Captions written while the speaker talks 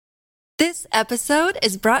This episode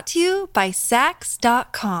is brought to you by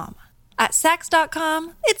Sax.com. At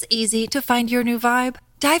Sax.com, it's easy to find your new vibe.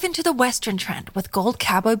 Dive into the Western trend with gold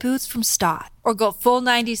cowboy boots from Stott, or go full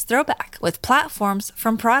 90s throwback with platforms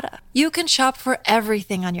from Prada. You can shop for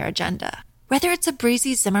everything on your agenda, whether it's a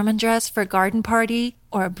breezy Zimmermann dress for a garden party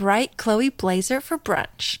or a bright Chloe blazer for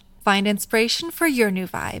brunch. Find inspiration for your new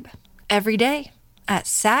vibe every day at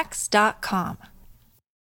Sax.com.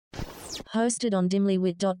 Hosted on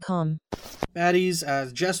dimlywit.com. Baddies,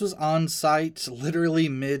 as Jess was on site literally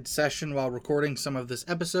mid-session while recording some of this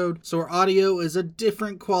episode, so our audio is a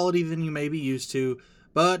different quality than you may be used to,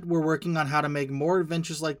 but we're working on how to make more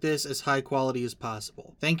adventures like this as high quality as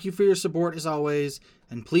possible. Thank you for your support as always,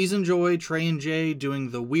 and please enjoy Trey and Jay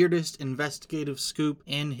doing the weirdest investigative scoop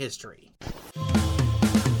in history.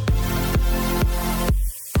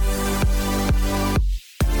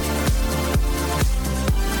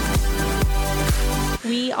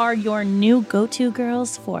 We are your new go-to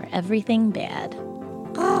girls for everything bad.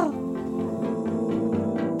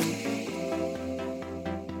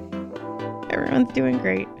 Everyone's doing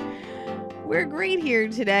great. We're great here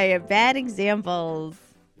today at Bad Examples.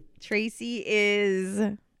 Tracy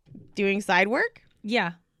is doing side work.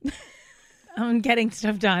 Yeah. I'm getting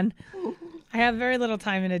stuff done. I have very little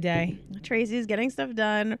time in a day. Tracy's getting stuff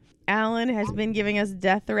done. Alan has been giving us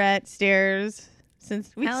death threat stares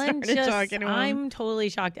since we started talking to him. I'm totally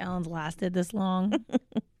shocked Alan's lasted this long.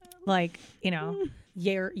 Like, you know,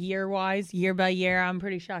 year-wise, year by year, I'm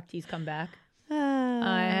pretty shocked he's come back.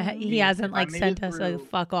 He hasn't sent us a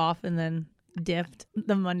fuck off and then dipped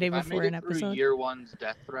the Monday before an episode. Year one's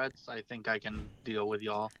death threats, I think I can deal with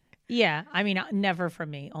y'all. Yeah, I mean, never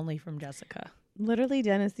from me, only from Jessica. Literally,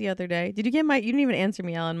 Dennis the other day. Did you get you didn't even answer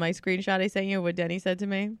me, Alan, my screenshot I sent you, what Denny said to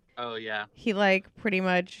me? Oh, yeah. He pretty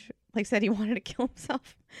much said he wanted to kill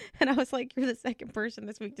himself. And I was like, you're the second person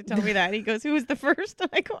this week to tell me that. And he goes, who was the first? And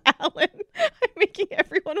I go, Alan. I'm making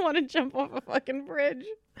everyone want to jump off a fucking bridge.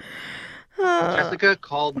 Jessica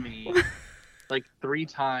called me 3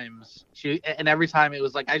 times. And every time it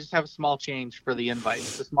was I just have a small change for the invite.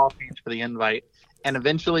 It's a small change for the invite. And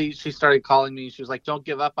eventually she started calling me. She was like, don't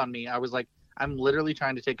give up on me. I was like, I'm literally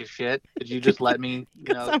trying to take a shit. Could you just let me,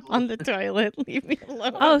 I'm on the toilet. Leave me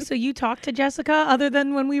alone. Oh, so you talk to Jessica other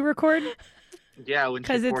than when we record? Yeah,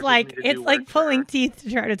 because it's like pulling teeth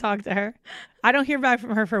to try to talk to her. I don't hear back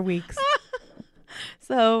from her for weeks.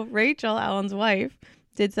 So Rachel, Alan's wife,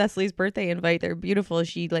 did Cecily's birthday invite. They're beautiful.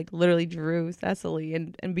 She literally drew Cecily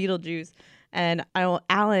and Beetlejuice, and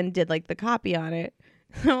Alan did the copy on it.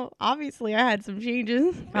 So obviously I had some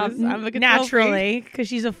changes. I'm a naturally, because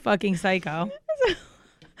she's a fucking psycho. So,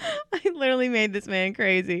 I literally made this man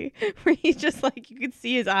crazy. Where he just you could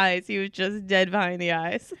see his eyes. He was just dead behind the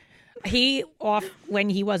eyes. When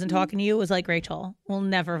he wasn't talking to you, was like, Rachel will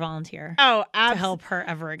never volunteer to help her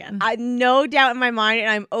ever again. No doubt in my mind, and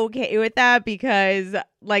I'm okay with that because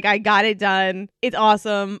I got it done. It's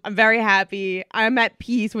awesome. I'm very happy. I'm at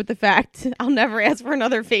peace with the fact I'll never ask for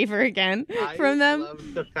another favor again from them. I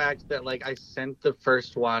love the fact that I sent the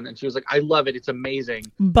first one and she was like, I love it. It's amazing.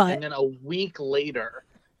 But and then a week later,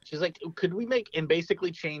 she's like, could we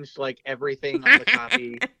basically changed everything on the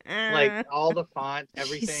copy, all the font,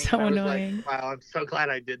 everything. She's so annoying. Wow, I'm so glad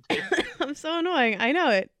I did this. I'm so annoying. I know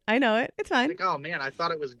it. It's fine. Oh man, I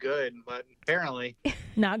thought it was good, but apparently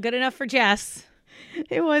not good enough for Jess.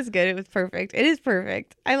 It was good. It was perfect. It is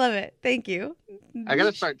perfect. I love it. Thank you. I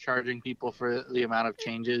gotta start charging people for the amount of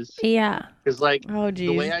changes. Yeah. Because the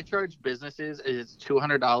way I charge businesses is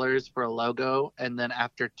 $200 for a logo, and then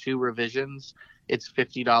after 2 revisions, it's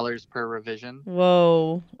 $50 per revision.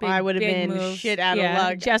 Whoa. I would have been moves. shit out of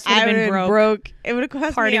luck. Jess would have been broke. It would have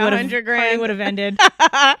cost me $100,000. Party would have ended.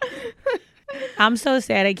 I'm so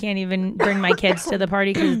sad I can't even bring my kids to the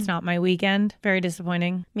party because it's not my weekend. Very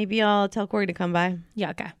disappointing. Maybe I'll tell Corey to come by. Yeah,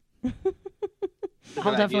 okay.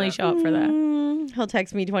 I'll definitely show up for that. He'll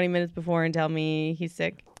text me 20 minutes before and tell me he's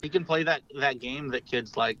sick. You can play that game that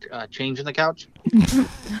kids changing the couch.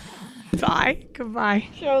 Bye. Goodbye.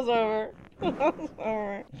 Show's over. All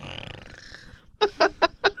right.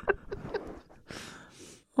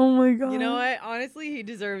 Oh my god. You know what? Honestly, he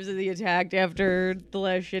deserves to be attacked after the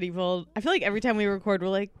last shit he pulled. I feel like every time we record,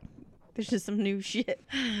 we're there's just some new shit.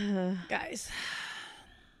 Guys,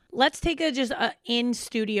 let's take a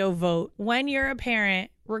in-studio vote. When you're a parent,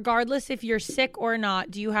 regardless if you're sick or not,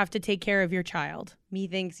 do you have to take care of your child? Me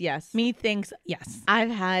thinks yes. Me thinks yes. I've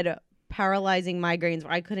had paralyzing migraines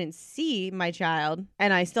where I couldn't see my child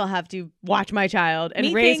and I still have to watch my child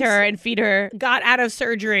and raise her and feed her. Got out of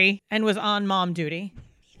surgery and was on mom duty.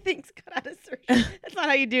 things got out of surgery. That's not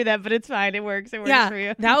how you do that, but it's fine. It works. It works Yeah, for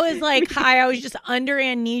you. that was like, hi, I was just under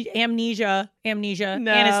anesthesia,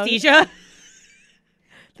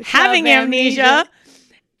 having amnesia,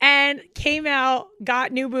 and came out,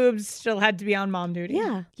 got new boobs, still had to be on mom duty.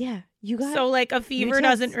 Yeah. You got So like a fever tits.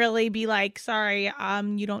 doesn't really be like, sorry,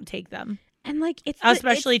 you don't take them. and like it's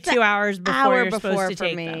Especially it's 2 hours before hour you're before supposed to for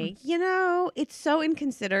take me. them. You know, it's so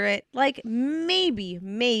inconsiderate. Like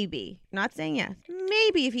maybe, not saying yes.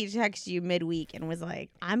 Maybe if he texted you midweek and was like,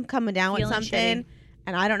 "I'm coming down with Feeling something." shitty.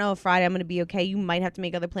 And I don't know if Friday I'm going to be okay. You might have to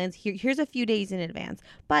make other plans. Here's a few days in advance,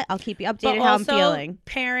 but I'll keep you updated But how I'm also, feeling.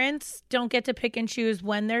 Parents don't get to pick and choose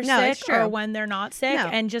when they're No, it's sick true. or when they're not sick. No.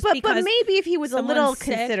 And just but because maybe if he was a little someone's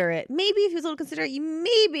sick- considerate, maybe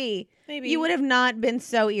you would have not been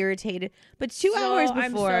so irritated. But 2 hours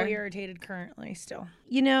before, I'm so irritated currently still.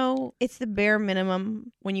 you know, it's the bare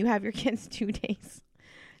minimum when you have your kids 2 days.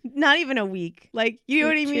 Not even a week. Like, you know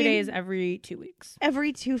what I mean? 2 days every 2 weeks.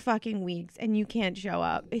 Every 2 fucking weeks, and you can't show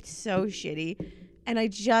up. It's so shitty. And I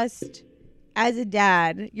just, as a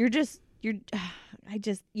dad, you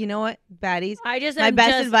know what, baddies? My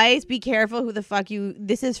best advice, be careful who the fuck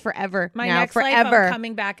this is forever. My now, next life, forever. I'm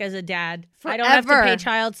coming back as a dad. I don't have to Forever. pay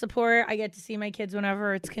child support. I get to see my kids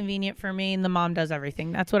whenever it's convenient for me, and the mom does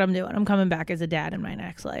everything. That's what I'm doing. I'm coming back as a dad in my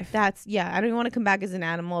next life. I don't even want to come back as an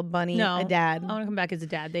animal, a bunny, No, a dad. I want to come back as a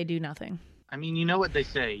dad. They do nothing. I mean, you know what they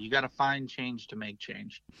say. You got to find change to make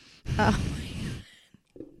change. Oh.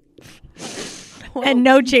 And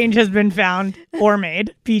no change has been found or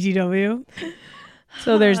made. PGW.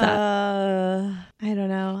 So there's that. I don't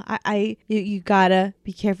know. You gotta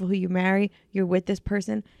be careful who you marry. You're with this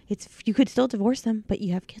person. You could still divorce them, but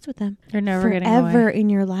you have kids with them. They're never getting forever away. in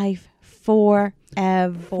your life. Forever.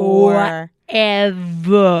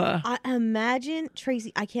 Imagine,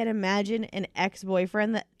 Tracy, I can't imagine an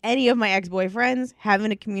ex-boyfriend that any of my ex-boyfriends having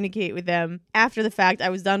to communicate with them after the fact I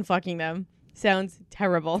was done fucking them. Sounds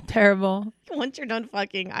terrible. Terrible. Once you're done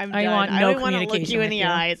fucking, I'm I done. want I no don't want to look communication you in with the you.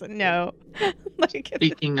 eyes. No.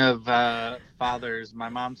 Speaking of fathers, my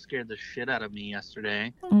mom scared the shit out of me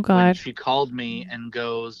yesterday. Oh, When God. she called me and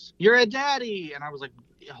goes, "You're a daddy," and I was like,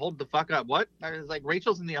 "Hold the fuck up! What?" I was like,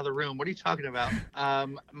 "Rachel's in the other room. What are you talking about?"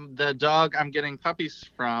 The dog I'm getting puppies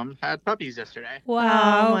from had puppies yesterday.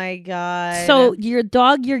 Wow. Oh, my God. So your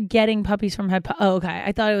dog you're getting puppies from had oh, okay.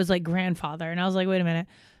 I thought it was like grandfather. And I was like, wait a minute.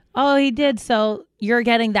 Oh, he did. So you're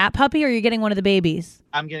getting that puppy or you're getting one of the babies?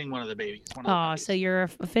 I'm getting one of the babies. Oh, so you're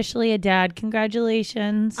officially a dad.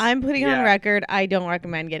 Congratulations. I'm putting on record, I don't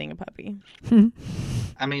recommend getting a puppy.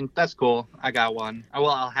 I mean, that's cool. I got one.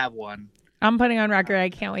 I'll have one. I'm putting on record. I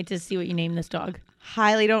can't wait to see what you name this dog.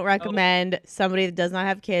 Highly don't recommend somebody that does not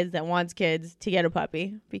have kids, that wants kids, to get a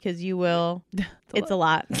puppy because you will. It's a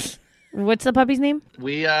lot. What's the puppy's name?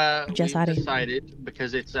 We decided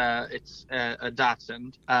because it's a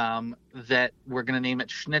Dachshund that we're gonna name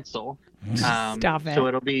it Schnitzel. Stop it. So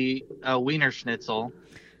it'll be a Wiener Schnitzel.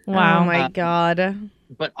 Wow. Oh my God.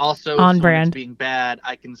 But also, On if brand. someone's being bad,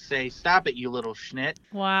 I can say, "Stop it, you little schnit."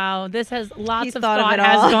 Wow. This has lots He's of thought of thought it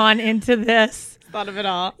has all. gone into this. Thought of it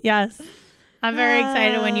all. Yes. I'm very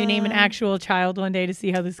excited when you name an actual child one day to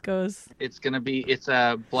see how this goes. It's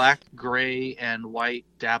a black, gray, and white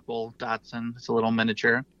dapple Dachshund. It's a little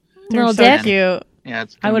miniature. Little so dick. cute. Yeah,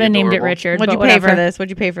 it's. I gonna would be have named it adorable. Richard. What'd you but pay whatever. for this? What'd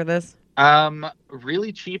you pay for this?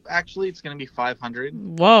 Really cheap actually. It's gonna be $500.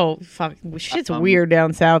 Whoa. Fuck. Shit's weird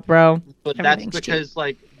down south, bro. But Everything's that's because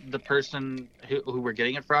like the person who we're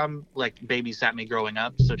getting it from like babysat me growing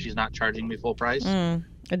up, so she's not charging me full price.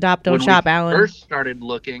 Adopt, don't When shop, we Alan. first started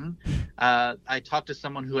looking, I talked to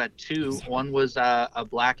someone who had two. One was a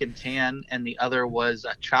black and tan, and the other was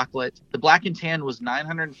a chocolate. The black and tan was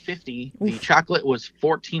 $950. The chocolate was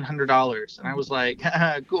 $1,400, and I was like,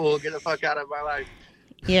 "Cool, get the fuck out of my life."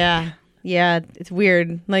 Yeah. Yeah. It's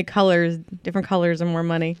weird. Like colors, different colors are more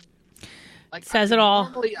money. Like, Says it all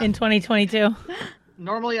normally, in 2022.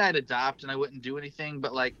 normally I'd adopt and I wouldn't do anything,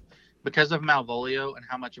 but like because of Malvolio and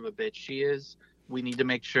how much of a bitch she is, we need to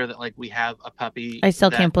make sure that like we have a puppy. I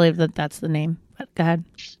still can't believe that that's the name. But go ahead.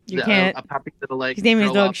 You can't. A puppy that'll like. He's naming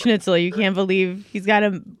his grow dog up. Schnitzel. You can't believe he's got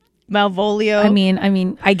a Malvolio. I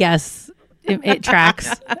mean, I guess it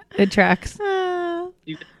tracks. It tracks.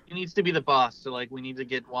 He needs to be the boss, so like we need to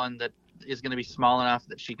get one that is going to be small enough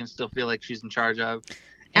that she can still feel like she's in charge of.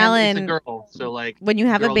 And Alan, it's a girl, so like when you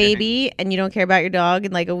have a girl gang. baby and you don't care about your dog,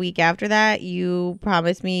 and like a week after that, you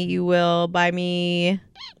promise me you will buy me.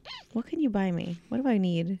 What can you buy me? What do I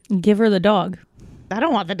need? Give her the dog. I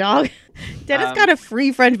don't want the dog. Dennis got a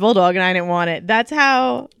free French bulldog and I didn't want it. That's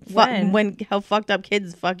how how fucked up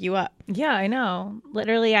kids fuck you up. Yeah, I know.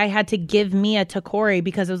 Literally, I had to give Mia to Corey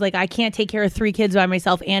because I was like, I can't take care of 3 kids by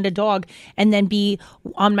myself and a dog and then be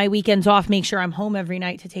on my weekends off, make sure I'm home every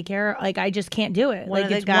night to take care of. Like, I just can't do it.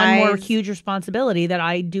 It's one more huge responsibility that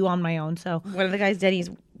I do on my own. So one of the guys Denny's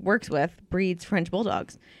works with breeds French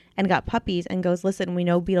bulldogs and got puppies and goes, listen, we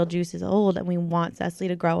know Beetlejuice is old and we want Cecily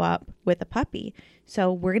to grow up with a puppy.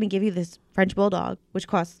 So we're going to give you this French bulldog, which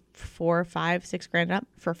costs $4, $5, $6 up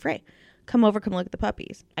for free. Come over, come look at the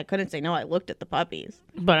puppies. I couldn't say no. I looked at the puppies.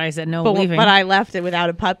 But I said no, but I left it without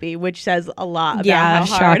a puppy, which says a lot about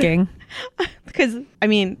how hard. Shocking. Because, I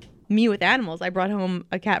mean, me with animals, I brought home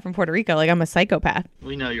a cat from Puerto Rico. Like, I'm a psychopath.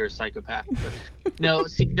 We know you're a psychopath. But no,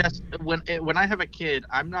 see, Jess, when I have a kid,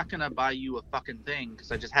 I'm not going to buy you a fucking thing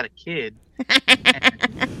because I just had a kid.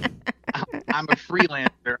 I'm a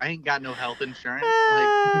freelancer. I ain't got no health insurance.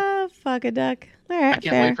 Fuck a duck. All right, I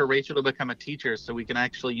can't wait for Rachel to become a teacher so we can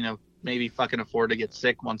actually, maybe fucking afford to get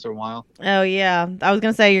sick once in a while. Oh, yeah. I was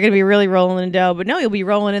going to say you're going to be really rolling in dough, but no, you'll be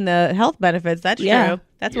rolling in the health benefits. That's true.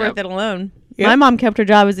 That's worth it alone. Yep. My mom kept her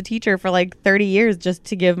job as a teacher for like 30 years just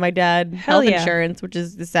to give my dad health insurance, which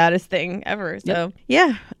is the saddest thing ever. So,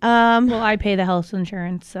 yeah. Well, I pay the health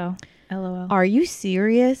insurance, so LOL. Are you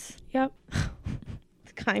serious? Yep.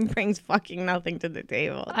 Kind brings fucking nothing to the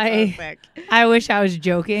table. I wish I was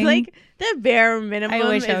joking. Like the bare minimum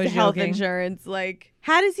is health joking. Insurance. Like,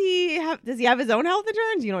 how does he have? Does he have his own health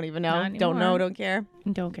insurance? You don't even know. Don't know. Don't care.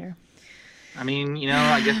 Don't care. I mean,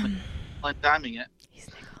 I guess I'm timing it.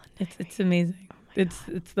 It's amazing. It's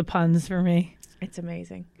the puns for me. It's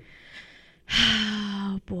amazing.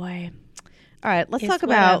 Oh boy. All right, let's talk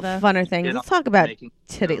about funner things. Let's talk about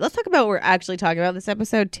titties. Let's talk about what we're actually talking about this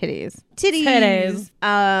episode, titties. Titties.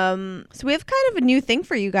 So we have kind of a new thing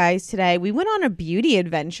for you guys today. We went on a beauty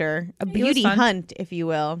adventure, a beauty hunt, if you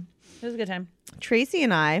will. It was a good time. Tracy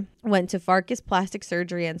and I went to Farkas Plastic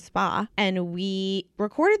Surgery and Spa, and we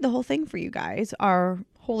recorded the whole thing for you guys, our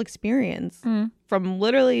whole experience from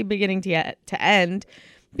literally beginning to end,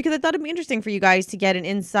 because I thought it'd be interesting for you guys to get an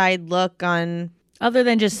inside look on... Other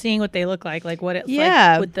than just seeing what they look like what it's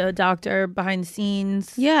like with the doctor behind the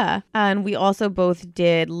scenes. Yeah. And we also both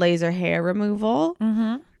did laser hair removal.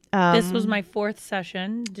 Mm-hmm. This was my 4th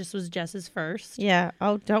session. This was Jess's first. Yeah.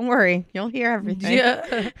 Oh, don't worry. You'll hear everything.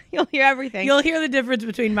 Yeah. You'll hear everything. You'll hear the difference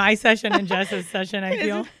between my session and Jess's session, I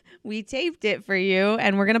feel. We taped it for you,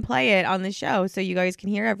 and we're going to play it on the show so you guys can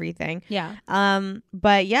hear everything. Yeah.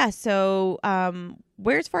 But yeah, so...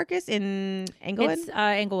 where's Farkas? In Englewood? It's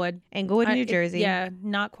Englewood. Englewood, New Jersey.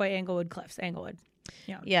 Not quite Englewood Cliffs. Englewood.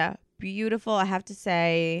 Yeah. Beautiful. I have to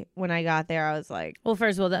say, when I got there, I was like... Well,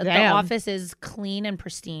 first of all, the office is clean and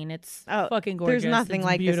pristine. It's fucking gorgeous. There's nothing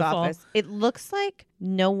like beautiful. This office. It looks like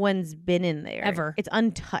no one's been in there. Ever. It's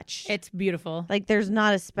untouched. It's beautiful. Like, there's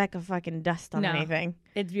not a speck of fucking dust on anything.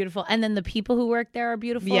 It's beautiful. And then the people who work there are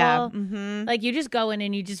beautiful. Yeah. Mm-hmm. Like, you just go in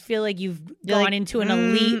and you just feel like you've gone into an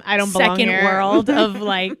elite second world of,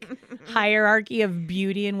 like, hierarchy of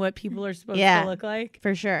beauty and what people are supposed to look like.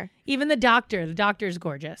 For sure. Even the doctor's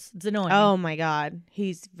gorgeous. It's annoying. Oh, my God.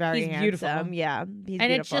 He's very handsome. Beautiful. Yeah. He's and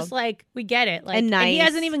beautiful. It's just like, we get it. Like, and nice. And he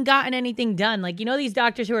hasn't even gotten anything done. Like, these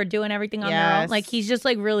doctors who are doing everything on their own. Like, he's just,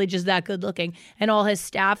 like, really just that good looking. And all his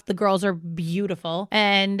staff, the girls are beautiful.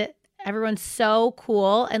 And everyone's so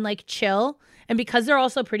cool and, like, chill. And because they're all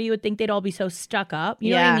so pretty, you would think they'd all be so stuck up.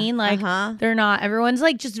 You know what I mean? Like, they're not. Everyone's,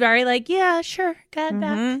 like, just very, like, yeah, sure. Go ahead,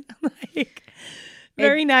 back. Like,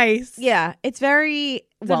 very nice. Yeah. It's very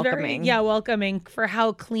welcoming. Welcoming for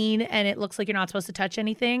how clean, and it looks like you're not supposed to touch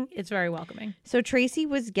anything. It's very welcoming. So Tracy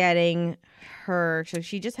was getting so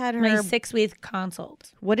she just had her... My 6-week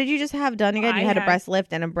consult. What did you just have done again? You had a breast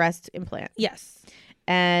lift and a breast implant. Yes.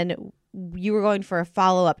 And you were going for a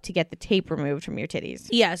follow-up to get the tape removed from your titties.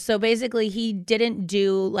 Yeah, so basically he didn't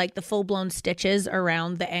do like the full-blown stitches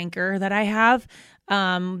around the anchor that I have.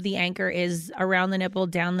 The anchor is around the nipple,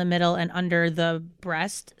 down the middle, and under the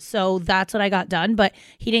breast. So that's what I got done. But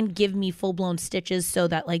he didn't give me full-blown stitches so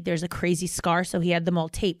that like there's a crazy scar. So he had them all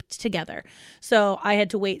taped together. So I had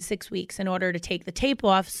to wait 6 weeks in order to take the tape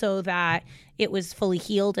off so that it was fully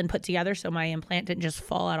healed and put together. So my implant didn't just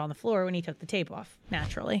fall out on the floor when he took the tape off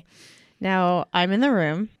naturally. Now I'm in the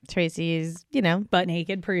room. Tracy's, butt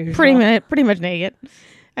naked, per usual. Pretty much naked,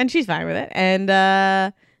 and she's fine with it. And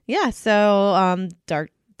so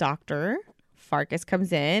Dr. Farkas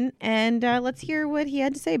comes in, and let's hear what he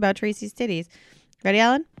had to say about Tracy's titties. Ready,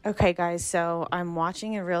 Alan? Okay, guys. So I'm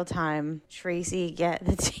watching in real time Tracy get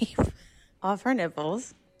the tape off her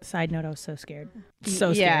nipples. Side note, I was so scared.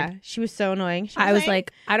 So scared. Yeah, she was so annoying. I was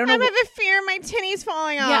like, I don't know. I have a fear my titty's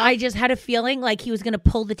falling off. Yeah, I just had a feeling like he was going to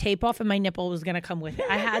pull the tape off and my nipple was going to come with it.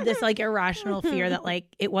 I had this like irrational fear that like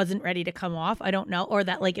it wasn't ready to come off. I don't know. Or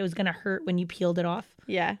that like it was going to hurt when you peeled it off.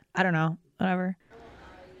 Yeah. I don't know. Whatever.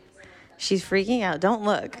 She's freaking out. Don't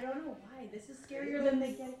look. I don't know why. This is scarier than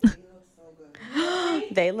they get.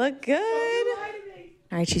 They look good.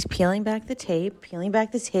 All right, she's peeling back the tape.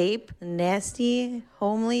 Nasty,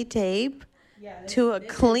 homely tape to a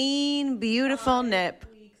clean, beautiful nip.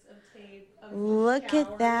 Look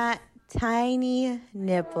at that tiny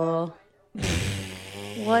nipple.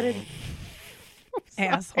 What a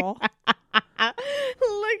Asshole.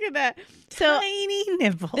 Look at that. So Tiny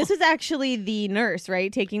nipple. this is actually the nurse,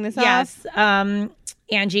 right? Taking this off? Yes.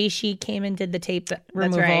 Angie, she came and did the tape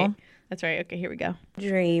removal. That's right. Okay, here we go.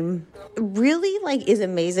 Dream really like is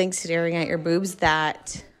amazing staring at your boobs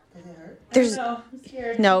that there's I'm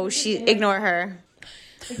scared. no, she ignore her.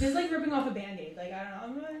 Like, this is like ripping off a Band-Aid. Like, I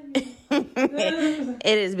don't know.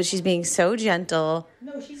 It is, but she's being so gentle.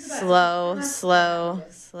 No, she's the best.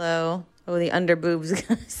 Slow. Oh, the under boobs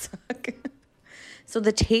gonna suck. So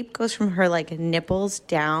the tape goes from her like nipples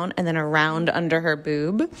down and then around under her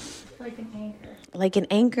boob. Like an anchor. Like an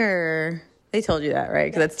anchor. They told you that, right?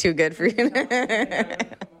 Because that's too good for you.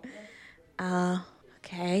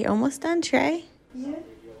 Okay, almost done, Trey. Yeah.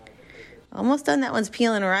 Almost done. That one's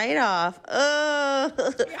peeling right off. Oh,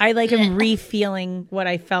 I like am re-feeling what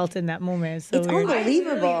I felt in that moment. It's so it's weird.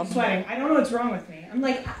 unbelievable. Sweating. I don't know what's wrong with me. I'm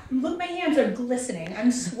like, look, my hands are glistening.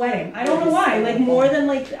 I'm sweating. I don't know why. Like more than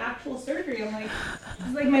like the actual surgery. I'm like,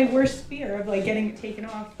 it's like my worst fear of like getting it taken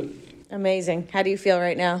off. Amazing. How do you feel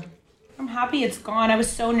right now? I'm happy it's gone. I was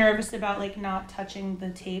so nervous about like not touching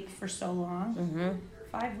the tape for so long. Mm-hmm.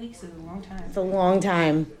 5 weeks is a long time. It's a long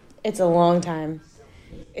time. It's a long time.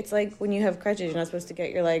 It's like when you have crutches, you're not supposed to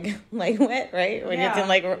get your leg wet, right? When it's in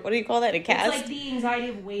like, what do you call that? A cast? It's like the anxiety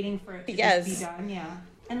of waiting for it to Yes. just be done. Yeah.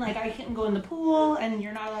 And like I couldn't go in the pool, and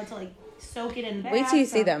you're not allowed to like soak it in the bath. Wait till you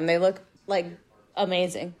see them. They look like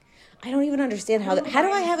amazing. I don't even understand how do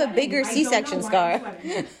I have a bigger C-section scar?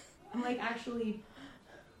 I'm like actually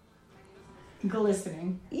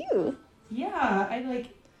glistening. Ew. Yeah, I like.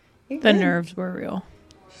 You're The good. nerves were real.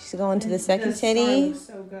 She's going to the second scar titty. looks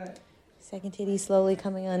so good. Second titty slowly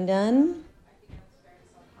coming undone.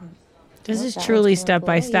 This Oh, is that truly one's going step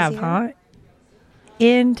by a little step, easier. huh?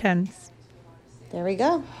 Intense. There we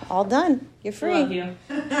go. All done. You're free. you.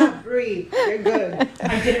 Breathe. You're good.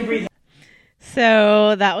 I didn't breathe.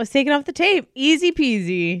 So that was taken off the tape. Easy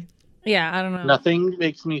peasy. Yeah, I don't know. Nothing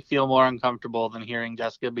makes me feel more uncomfortable than hearing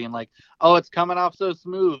Jessica being like, "Oh, it's coming off so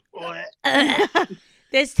smooth."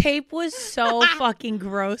 This tape was so fucking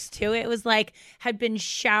gross too. It was like had been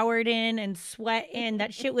showered in and sweat in.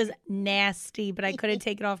 That shit was nasty, but I couldn't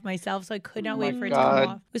take it off myself, so I could not wait for it to God. come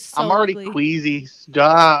off. It was so I'm already ugly. queasy.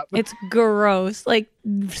 Stop. It's gross. Like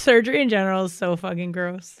surgery in general is so fucking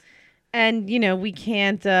gross. And, you know, we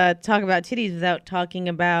can't talk about titties without talking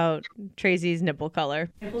about Tracy's nipple color.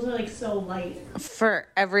 Nipples are like so light. For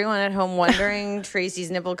everyone at home wondering,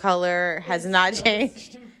 Tracy's nipple color has not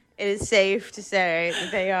changed. It is safe to say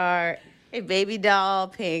that they are a baby doll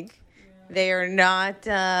pink. They are not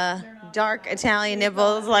dark Italian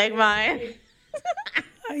nipples like mine.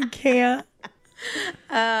 I can't.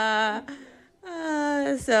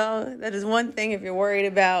 So that is one thing if you're worried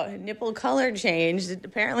about nipple color change, it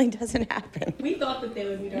apparently doesn't happen. We thought that they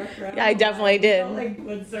would be darker. Yeah, I definitely did. Like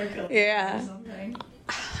would circulate. Yeah. Or something.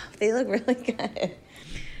 They look really good.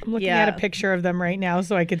 I'm looking Yeah. at a picture of them right now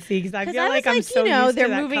so I could see because I feel like I'm like, so you know, used they're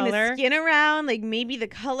to that moving color. the skin around, like maybe the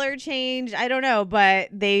color changed. I don't know, but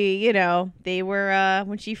they, you know, they were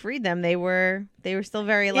when she freed them, they were still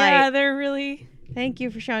very light. Yeah, they're really. Thank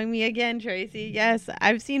you for showing me again, Tracy. Yes,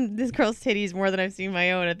 I've seen this girl's titties more than I've seen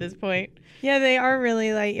my own at this point. Yeah, they are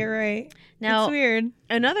really light. You're right. Now, it's weird.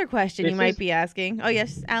 another question you This might is- be asking. Oh,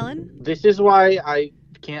 yes, Alan? This is why I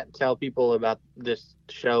can't tell people about this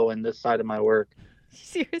show and this side of my work.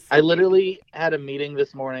 Seriously? I literally had a meeting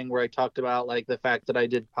this morning where I talked about like the fact that I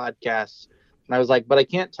did podcasts, and I was like, but I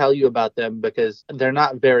can't tell you about them because they're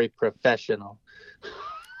not very professional.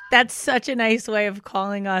 That's such a nice way of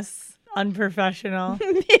calling us unprofessional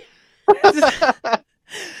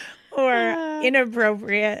or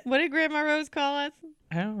inappropriate. What did Grandma Rose call us?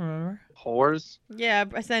 I don't remember. Whores. Yeah,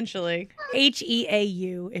 essentially.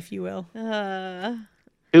 HEAU, if you will.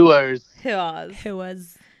 Whoers. Whoas. Who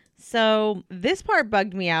was. So this part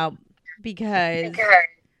bugged me out because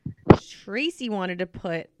Tracy wanted to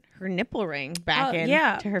put her nipple ring back Oh, in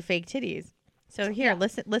yeah. to her fake titties. So here,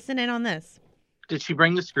 listen in on this. Did she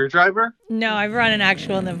bring the screwdriver? No, I've run an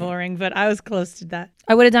actual nipple ring, but I was close to that.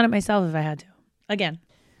 I would have done it myself if I had to. Again.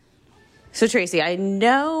 So, Tracy, I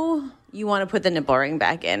know you want to put the nipple ring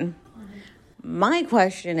back in. My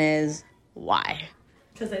question is, why?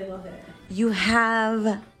 Because I love it. You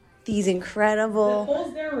have these incredible... The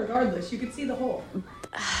hole's there regardless. You could see the hole.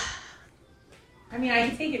 I mean, I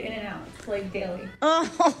can take it in and out. It's like daily.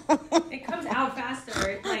 Oh. It comes out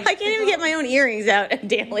faster. Like, I can't even get my own earrings out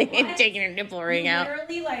daily and taking a nipple ring out.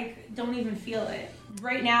 Literally, like, don't even feel it.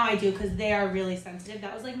 Right now I do because they are really sensitive.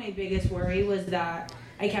 That was, like, my biggest worry was that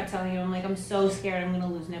I kept telling him, like, I'm so scared I'm going to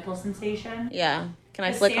lose nipple sensation. Yeah. Can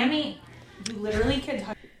I flick Sammy, you literally could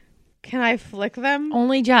touch. Can I flick them?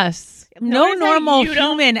 Only Jess. No normal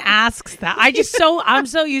human asks that. I'm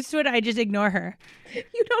so used to it, I just ignore her.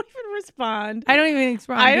 You don't even respond. I don't even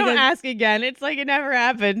respond. I don't ask again. It's like it never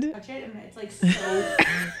happened. Touch it and it's like so.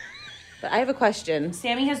 But I have a question.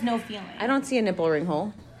 Sammy has no feeling. I don't see a nipple ring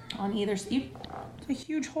hole. On either side. It's a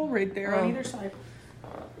huge hole right there on either side.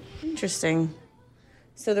 Interesting.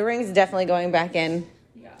 So the ring's definitely going back in.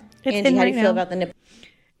 Yeah. Angie, how do you feel about the nipple?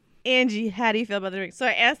 Angie, how do you feel about the ring? So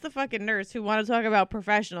I asked the fucking nurse who wanted to talk about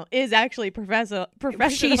professional. Is actually professional.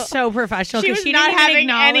 She's so professional. She was she not didn't having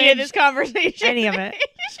even any of this conversation. Any of it.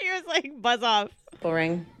 She was like, buzz off. Nipple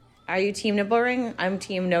ring. Are you team nipple ring? I'm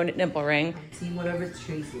team no nipple ring. Team whatever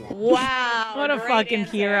Tracy wants. Wow. What a great fucking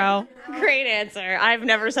answer. hero. Great answer. I've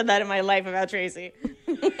never said that in my life about Tracy.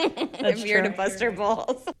 I'm here to bust her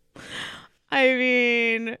balls. I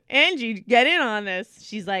mean, Angie, get in on this.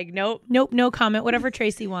 She's like, nope. Nope, no comment. Whatever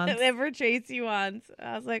Tracy wants. Whatever Tracy wants.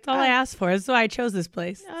 I was like, That's all I asked for. That's why I chose this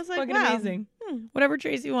place. I was like, fucking wow. amazing. Whatever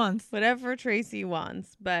Tracy wants. Whatever Tracy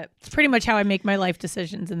wants. But It's pretty much how I make my life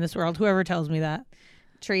decisions in this world. Whoever tells me that.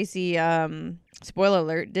 Tracy, spoiler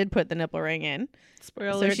alert, did put the nipple ring in. Spoiler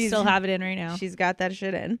alert, still have it in right now. She's got that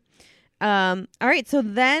shit in. All right. So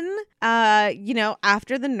then,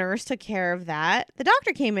 after the nurse took care of that, the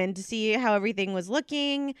doctor came in to see how everything was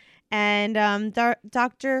looking, and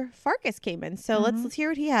Dr. Farkas came in. So let's hear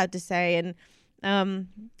what he had to say, and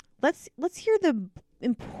let's hear the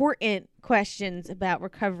important questions about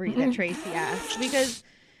recovery that Tracy asked, because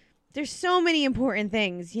there's so many important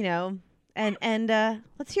things, and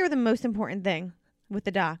let's hear the most important thing with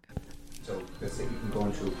the doc. So let's say you can go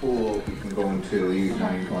into a pool, you can go you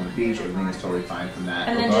can go on the beach, everything is totally fine from that.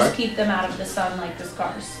 And then regard. just keep them out of the sun like the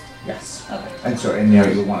scars. Yes. Okay. And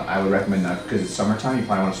I would recommend that because it's summertime, you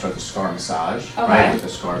probably want to start the scar massage, Okay. right, with the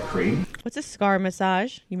scar cream. What's a scar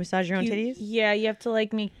massage? You massage your own titties? Yeah, you have to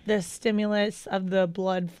make the stimulus of the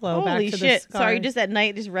blood flow back Holy to shit. the scars. So are you just at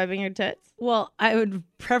night just rubbing your tits? Well, I would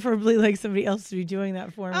preferably like somebody else to be doing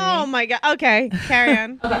that for me. Oh my god. Okay, carry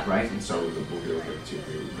on. Right, and so we'll do it too.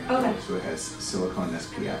 Okay. So it has silicone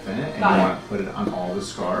SPF in it, and Got you it. want to put it on all the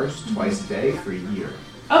scars twice a day for a year.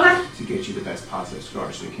 Okay. To get you the best positive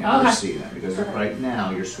scars, so you can't ever see them. Because right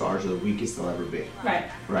now, your scars are the weakest they'll ever be. Right.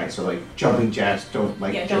 Right, so jumping jacks, don't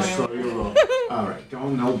Yeah, just don't throw your roll. All right,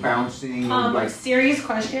 no bouncing, Serious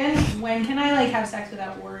question. When can I have sex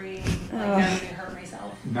without worrying that I'm gonna hurt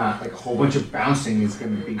myself? not a whole bunch of bouncing is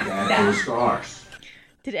going to be bad for the scars.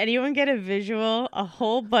 Did anyone get a visual? A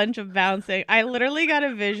whole bunch of bouncing. I literally got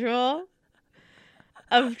a visual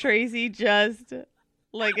of Tracy just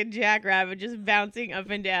like a jackrabbit, just bouncing up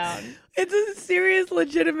and down. It's a serious,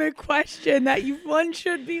 legitimate question that one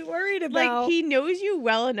should be worried about. He knows you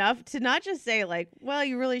well enough to not just say well,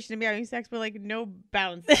 you really shouldn't be having sex, but no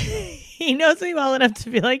bouncing. He knows me well enough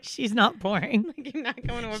to be she's not boring. You're not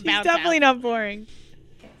going to a She's bounce definitely house. not boring.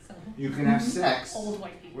 You can have sex. Old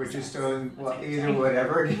white people. We're just doing either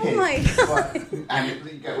whatever it is. Oh my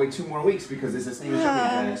But you got to wait 2 more weeks because it's the same as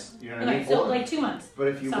guys. You know what I mean? So Or- 2 months. But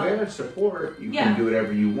if you Solid. wear support, you Yeah. can do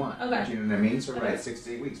whatever you want. Okay. Do you know what I mean? So Okay. 6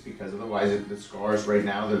 to 8 weeks, because otherwise the scars right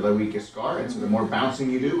now, they're the weakest scar, and so the more bouncing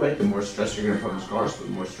you do, right, the more stress you're going to put on the scars, so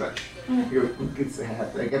the more stretch. I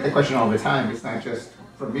get the question all the time. It's not just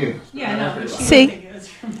from you. Yeah, no, but she See? would think it was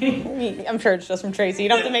from me. I'm sure it's just from Tracy. You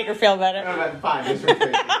don't have to make her feel better. No, that's fine. It's from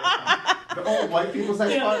Tracy. The old white people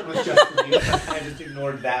sex part was just for me. I just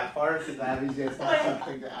ignored that part because obviously it's not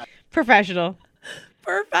something that Professional.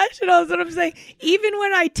 Professional is what I'm saying. Even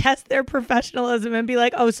when I test their professionalism and be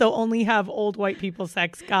like, oh, so only have old white people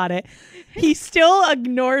sex, got it. He still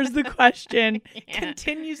ignores the question,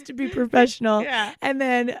 continues to be professional, Yeah. and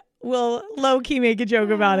then will low-key make a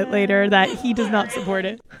joke about it later that he does not support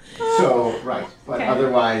it. So, right. But Okay.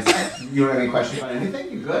 otherwise, you don't have any questions on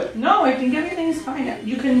anything? You good? No, I think everything's fine.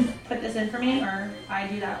 You can put this in for me, or I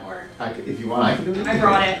do that, or If you want, I can do it. I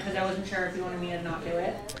brought it because I wasn't sure if you wanted me to not do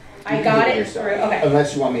it. You I can got do it yourself. through. Okay.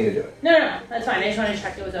 Unless you want me to do it. No, that's fine. I just wanted to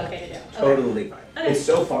check it was okay to do. Okay. Totally fine. Okay. It's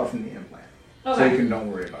so far from the implant. So you can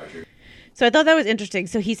don't worry about your. So I thought that was interesting.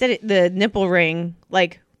 So he said the nipple ring,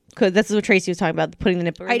 like, because this is what Tracy was talking about, putting the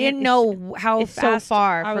nipple ring. I didn't know how it's fast so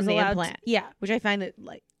far I from was the allowed implant. yeah. Which I find it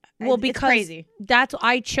like, Well, it's because crazy. that's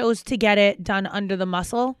I chose to get it done under the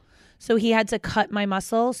muscle. So he had to cut my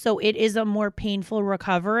muscle. So it is a more painful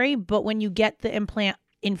recovery. But when you get the implant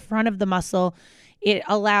in front of the muscle, it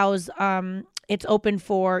allows it's open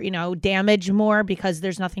for, damage more because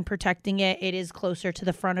there's nothing protecting it. It is closer to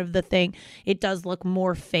the front of the thing. It does look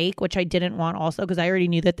more fake, which I didn't want also because I already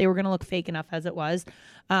knew that they were going to look fake enough as it was.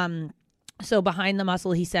 So behind the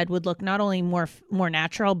muscle, he said, would look not only more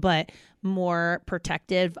natural, but more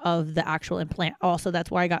protective of the actual implant. Also, that's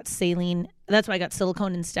why I got saline. That's why I got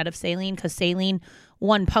silicone instead of saline, because saline,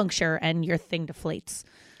 one puncture and your thing deflates.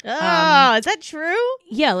 Oh, is that true?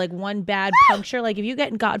 Yeah, like one bad puncture. Like if you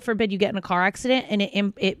get, God forbid, you get in a car accident and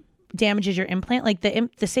it damages your implant. Like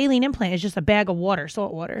the saline implant is just a bag of water,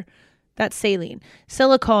 salt water. That's saline.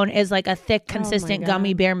 Silicone is like a thick, consistent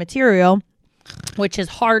gummy bear material, which is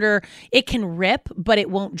harder. It can rip, but it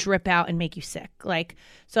won't drip out and make you sick. Like,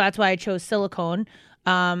 so that's why I chose silicone.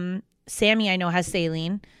 Sammy, I know, has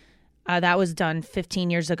saline. That was done 15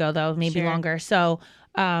 years ago, though, maybe longer. So,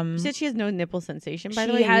 she said she has no nipple sensation, by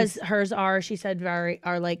the way. She has, hers are, she said,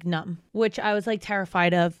 are like numb, which I was like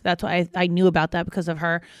terrified of. That's why I knew about that because of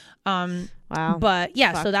her. Wow. But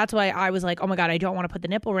yeah, so that's why I was like, oh my God, I don't want to put the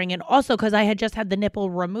nipple ring in. Also, because I had just had the nipple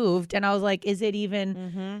removed and I was like, is it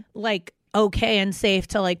even like okay and safe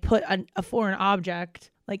to like put a foreign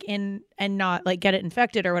object like in and not like get it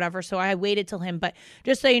infected or whatever. So I waited till him. But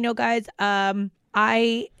just so you know, guys,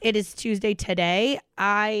 it is Tuesday today.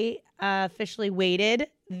 I officially waited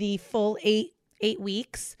the full eight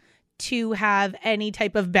weeks to have any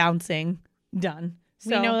type of bouncing done.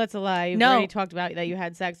 So, we know that's a lie. You've already talked about that you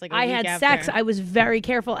had sex like a I week had after. sex. I was very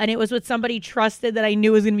careful, and it was with somebody trusted that I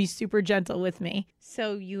knew was going to be super gentle with me.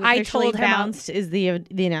 So you I officially told him bounced is the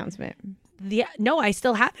announcement. No, I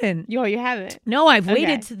still haven't. You haven't? No, I've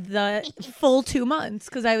waited to the full 2 months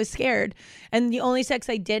because I was scared. And the only sex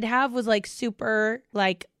I did have was like super,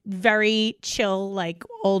 like very chill, like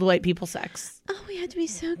old white people sex. Oh, we had to be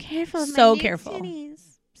so careful. So careful. Titties.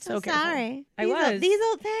 So careful. Sorry. I was. These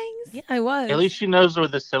old things. Yeah, I was. At least she knows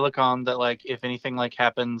with the silicone that like if anything like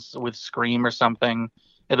happens with Scream or something,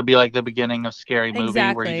 it'll be like the beginning of Scary Movie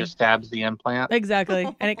where he just stabs the implant. Exactly.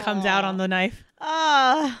 And it comes out on the knife.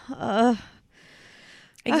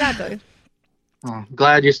 Exactly. Oh,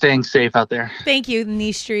 glad you're staying safe out there. Thank you, in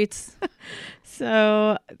these streets.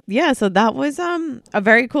 So yeah, so that was a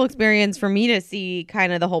very cool experience for me to see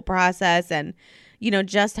kind of the whole process and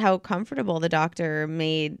just how comfortable the doctor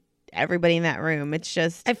made everybody in that room. It's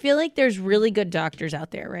just, I feel like there's really good doctors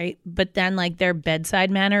out there, right? But then like their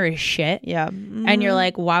bedside manner is shit. Yeah. And you're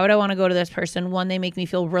like, why would I want to go to this person? One, they make me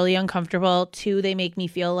feel really uncomfortable. Two, they make me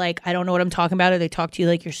feel like I don't know what I'm talking about, or they talk to you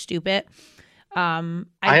like you're stupid. I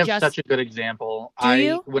have such a good example.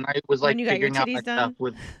 When I was like figuring out my stuff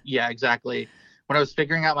with, yeah, exactly. When I was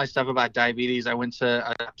figuring out my stuff about diabetes, I went to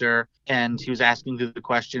a doctor and he was asking through the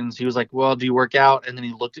questions. He was like, well, do you work out? And then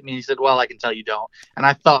he looked at me and he said, well, I can tell you don't. And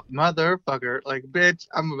I thought, motherfucker, like, bitch,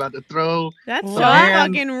 I'm about to throw. That's so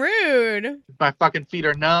fucking rude. If my fucking feet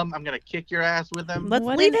are numb, I'm going to kick your ass with them. Let's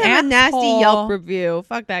leave him a nasty Yelp review.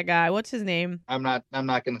 Fuck that guy. What's his name? I'm not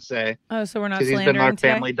going to say. Oh, so we're not slandering. Because he's been our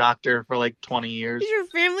family doctor for like 20 years. He's your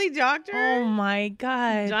family doctor? Oh my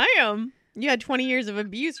God. Damn. You had 20 years of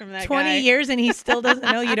abuse from that 20 guy. years and he still doesn't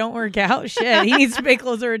know you don't work out. Shit. He needs to pay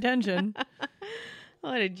closer attention.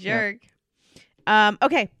 What a jerk. Yeah.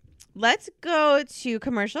 Okay. Let's go to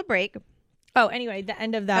commercial break. Oh, anyway, the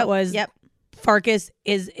end of that was Farkas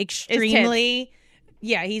is extremely...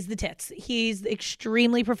 Yeah, he's the tits. He's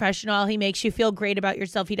extremely professional. He makes you feel great about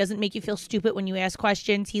yourself. He doesn't make you feel stupid when you ask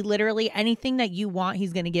questions. He literally, anything that you want,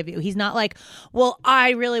 he's going to give you. He's not like, well,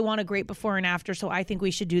 I really want a great before and after, so I think we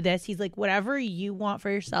should do this. He's like, whatever you want for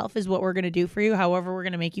yourself is what we're going to do for you. However, we're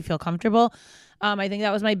going to make you feel comfortable. I think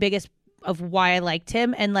that was my biggest of why I liked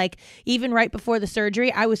him. And like even right before the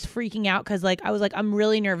surgery, I was freaking out because like I was like, I'm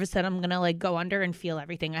really nervous that I'm gonna like go under and feel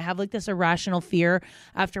everything. I have like this irrational fear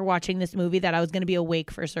after watching this movie that I was gonna be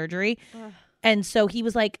awake for surgery. And so he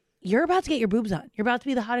was like, you're about to get your boobs on. You're about to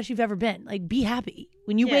be the hottest you've ever been. Like, be happy.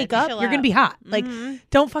 When you wake up, you're gonna be hot. Like,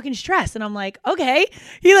 don't fucking stress. And I'm like, okay.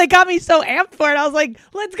 He like got me so amped for it. I was like,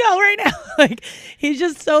 let's go right now. Like, he's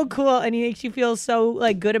just so cool and he makes you feel so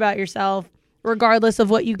like good about yourself, regardless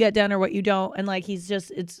of what you get done or what you don't. And like he's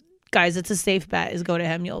just, it's a safe bet is go to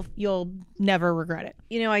him. You'll never regret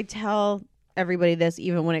it. I tell everybody this,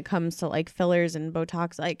 even when it comes to like fillers and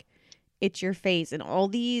Botox, like it's your face and all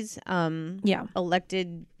these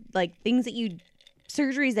elected like things that you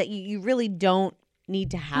surgeries that you really don't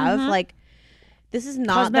need to have. Like, this is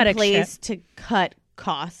not Cosmetic the place to cut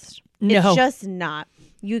costs. No. It's just not.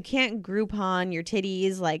 You can't Groupon your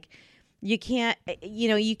titties. Like, you can't,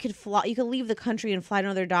 you could leave the country and fly to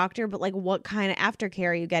another doctor, but like, what kind of aftercare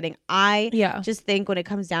are you getting? I just think when it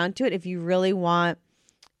comes down to it, if you really want,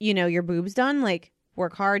 your boobs done, like,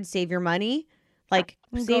 work hard, save your money, like,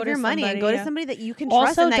 save your money and go to somebody that you can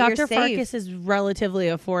trust also, and that Dr. you're safe. Farkas is relatively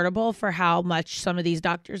affordable for how much some of these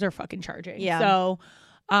doctors are fucking charging. Yeah. So,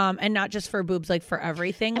 and not just for boobs, like for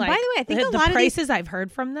everything. And like, by the way, I think a the lot of prices I've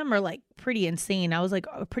heard from them are like pretty insane. I was like,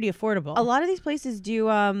 pretty affordable. A lot of these places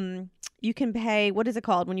do, you can pay, what is it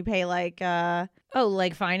called when you pay like,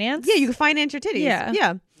 like finance? Yeah, you can finance your titties. Yeah.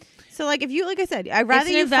 Yeah. So like, if you, like I said, I'd rather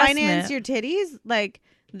an you investment. finance your titties, like,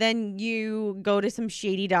 then you go to some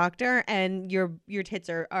shady doctor and your tits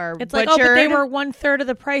are It's butchered. like, but they were 1/3 of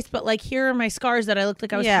the price, but like, here are my scars that I looked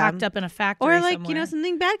like I was hacked up in a factory or like, somewhere.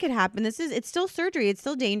 something bad could happen. It's still surgery. It's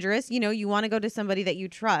still dangerous. You want to go to somebody that you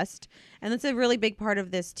trust. And that's a really big part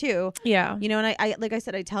of this too. Yeah. And I like I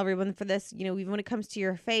said, I tell everyone for this, even when it comes to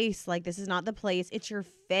your face, like, this is not the place. It's your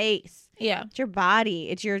face. Yeah. It's your body.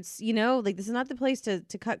 It's your, like, this is not the place to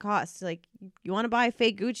cut costs. Like, you want to buy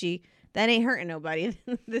fake Gucci, that ain't hurting nobody.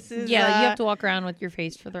 This is you have to walk around with your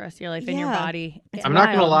face for the rest of your life in your body. I'm not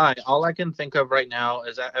gonna lie. All I can think of right now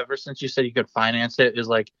is that ever since you said you could finance it, is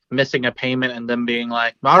like missing a payment and them being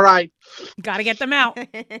like, "All right, gotta get them out." I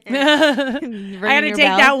had to take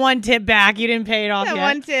that one tip back. You didn't pay it off yet.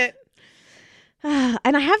 One tip.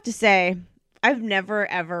 And I have to say, I've never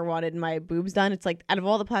ever wanted my boobs done. It's like, out of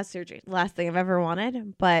all the plastic surgery, the last thing I've ever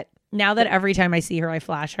wanted. But now that every time I see her, I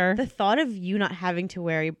flash her. The thought of you not having to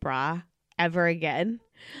wear a bra ever again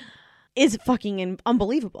is fucking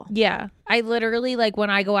unbelievable. Yeah. I literally, like, when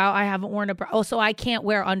I go out, I haven't worn a bra. Oh, so I can't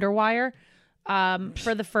wear underwire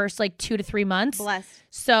for the first like 2 to 3 months. Blessed.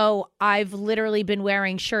 So I've literally been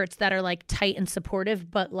wearing shirts that are like tight and supportive,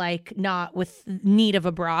 but like not with need of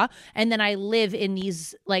a bra. And then I live in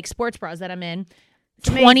these like sports bras that I'm in.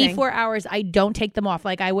 24 hours, I don't take them off.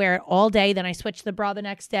 Like, I wear it all day, then I switch the bra the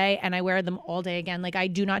next day, and I wear them all day again. Like, I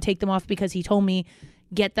do not take them off because he told me,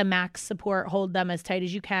 get the max support, hold them as tight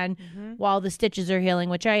as you can while the stitches are healing,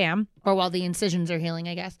 which I am, or while the incisions are healing,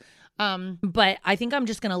 I guess. But I think I'm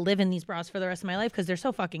just going to live in these bras for the rest of my life because they're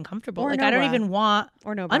so fucking comfortable. Like, I don't even want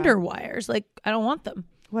underwires. Like, I don't want them.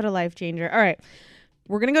 What a life changer. All right.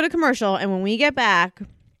 We're going to go to commercial, and when we get back,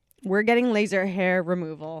 we're getting laser hair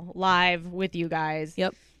removal live with you guys.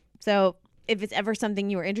 Yep. So if it's ever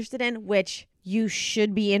something you are interested in, which you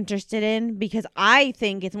should be interested in, because I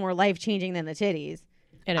think it's more life-changing than the titties.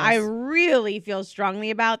 It is. I really feel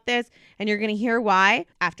strongly about this, and you're going to hear why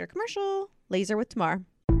after commercial. Laser with Tamar.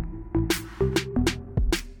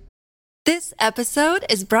 This episode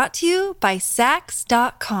is brought to you by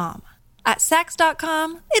Sax.com. At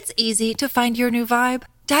Sax.com, it's easy to find your new vibe.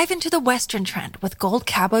 Dive into the Western trend with gold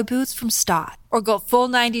cowboy boots from Stott, or go full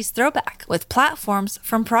 90s throwback with platforms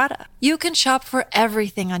from Prada. You can shop for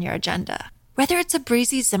everything on your agenda, whether it's a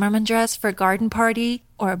breezy Zimmermann dress for a garden party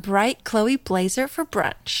or a bright Chloe blazer for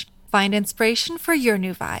brunch. Find inspiration for your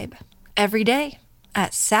new vibe every day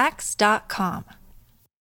at Sax.com.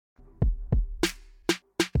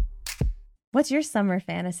 What's your summer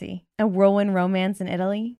fantasy? A whirlwind romance in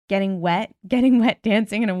Italy? Getting wet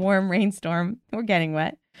dancing in a warm rainstorm, or getting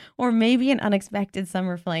wet? Or maybe an unexpected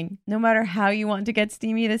summer fling. No matter how you want to get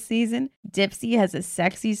steamy this season, Dipsea has a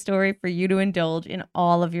sexy story for you to indulge in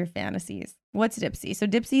all of your fantasies. What's Dipsea? So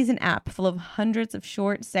Dipsea is an app full of hundreds of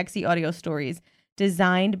short, sexy audio stories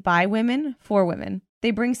designed by women for women.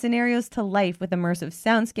 They bring scenarios to life with immersive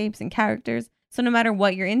soundscapes and characters. So no matter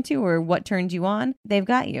what you're into or what turns you on, they've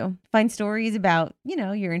got you. Find stories about,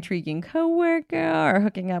 your intriguing coworker or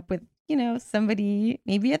hooking up with, somebody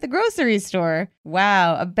maybe at the grocery store.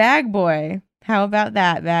 Wow, a bag boy. How about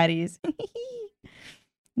that, baddies?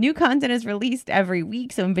 New content is released every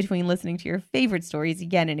week, so in between listening to your favorite stories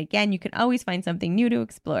again and again, you can always find something new to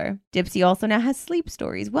explore. Dipsea also now has sleep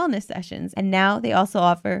stories, wellness sessions, and now they also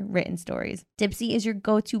offer written stories. Dipsea is your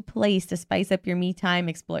go-to place to spice up your me time,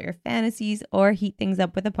 explore your fantasies, or heat things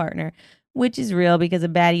up with a partner, which is real because a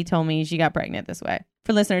baddie told me she got pregnant this way.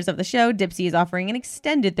 For listeners of the show, Dipsea is offering an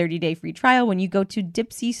extended 30-day free trial when you go to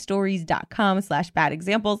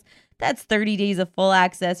dipseastories.com/badexamples. That's 30 days of full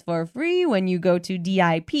access for free when you go to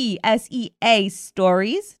DIPSEA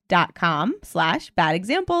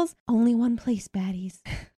stories.com/badexamples. Only one place, baddies.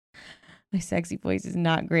 My sexy voice is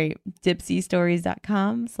not great.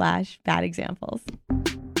 Dipseastories.com/badexamples.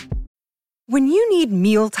 When you need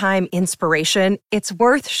mealtime inspiration, it's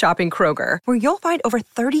worth shopping Kroger, where you'll find over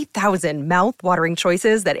 30,000 mouth-watering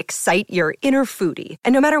choices that excite your inner foodie.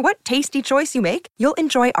 And no matter what tasty choice you make, you'll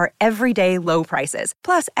enjoy our everyday low prices,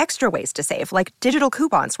 plus extra ways to save, like digital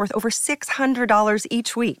coupons worth over $600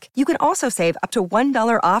 each week. You can also save up to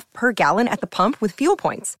 $1 off per gallon at the pump with fuel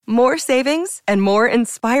points. More savings and more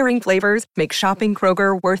inspiring flavors make shopping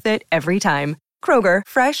Kroger worth it every time. Kroger,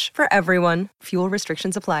 fresh for everyone. Fuel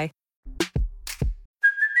restrictions apply.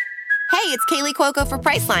 Hey, it's Kaylee Cuoco for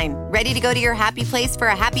Priceline. Ready to go to your happy place for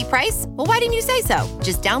a happy price? Well, why didn't you say so?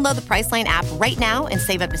 Just download the Priceline app right now and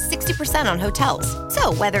save up to 60% on hotels.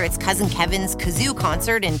 So whether it's Cousin Kevin's Kazoo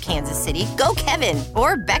Concert in Kansas City, go Kevin,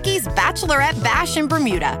 or Becky's Bachelorette Bash in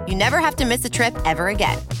Bermuda, you never have to miss a trip ever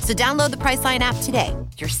again. So download the Priceline app today.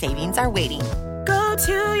 Your savings are waiting. Go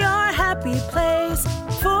to your happy place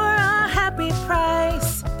for a happy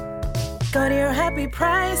price. Go to your happy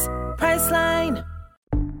price, Priceline.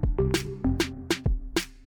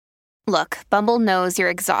 Look, Bumble knows you're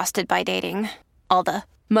exhausted by dating. All the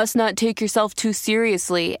must not take yourself too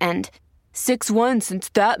seriously and 6'1" since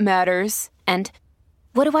that matters. And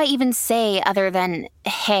what do I even say other than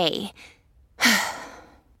hey?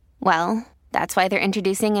 Well, that's why they're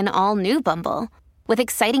introducing an all-new Bumble with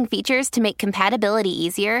exciting features to make compatibility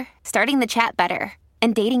easier, starting the chat better,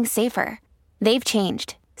 and dating safer. They've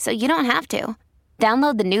changed, so you don't have to.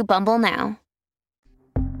 Download the new Bumble now.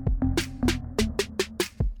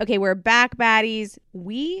 Okay, we're back, baddies.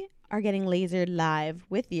 We are getting lasered live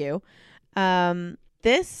with you.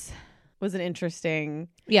 This was an interesting...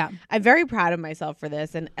 Yeah. I'm very proud of myself for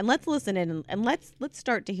this. And let's listen in and let's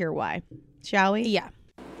start to hear why. Shall we? Yeah.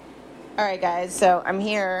 All right, guys. So I'm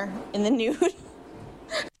here in the nude.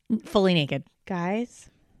 Fully naked. Guys.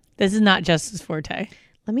 This is not Jess's forte.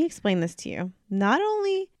 Let me explain this to you. Not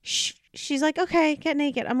only... she's like, okay, get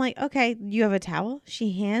naked. I'm like, okay, you have a towel?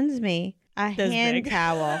 She hands me a hand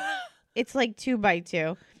towel. It's like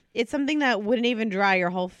 2x2. It's something that wouldn't even dry your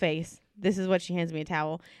whole face. This is what she hands me, a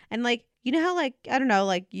towel. And like, you know how like, I don't know,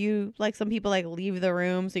 like you, like some people like leave the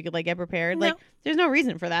room so you could like get prepared. No. Like there's no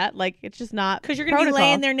reason for that. Like it's just not because you're going to be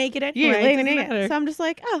laying there naked anyway. You're laying naked. Matter. So I'm just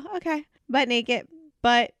like, oh, okay. Butt naked.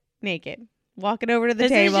 Walking over to the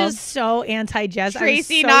table. This is just so anti-Jess.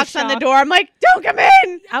 Tracy knocks on the door. I'm like, don't come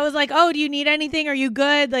in. I was like, oh, do you need anything? Are you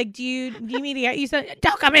good? Like, do you need me to get you something?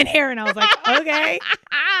 Don't come in here. And I was like, okay.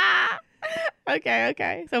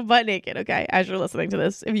 Okay. So butt naked. Okay. As you're listening to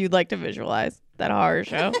this, if you'd like to visualize that horror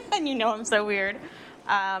show. And you know I'm so weird.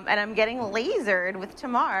 And I'm getting lasered with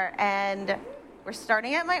Tamar. And we're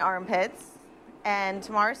starting at my armpits. And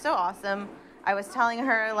Tamar's so awesome. I was telling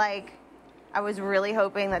her, like, I was really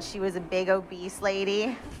hoping that she was a big obese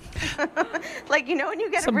lady. Like, you know, when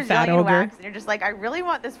you get a Brazilian wax and you're just like, I really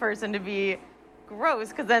want this person to be gross.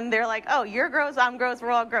 Because then they're like, oh, you're gross, I'm gross,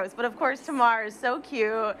 we're all gross. But of course, Tamar is so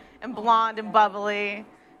cute and blonde and bubbly.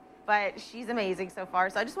 But she's amazing so far.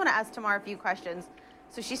 So I just want to ask Tamar a few questions.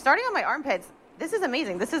 So she's starting on my armpits. This is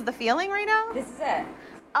amazing. This is the feeling right now? This is it.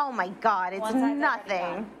 Oh my God, it's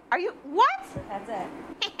nothing. Are you, what? That's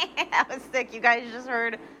it. That was sick. You guys just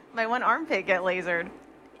heard my one armpit get lasered.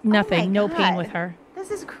 Nothing. No pain with her.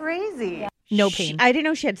 This is crazy. Yeah. No pain. I didn't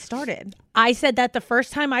know she had started. I said that the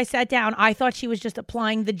first time I sat down, I thought she was just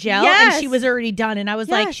applying the gel and she was already done. And I was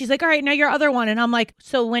like, she's like, all right, now your other one. And I'm like,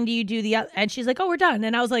 so when do you do the other? And she's like, oh, we're done.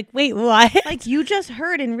 And I was like, wait, what? Like you just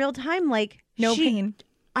heard in real time, like no pain.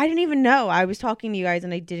 I didn't even know. I was talking to you guys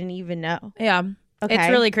and I didn't even know. Yeah. Okay. It's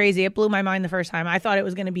really crazy. It blew my mind the first time. I thought it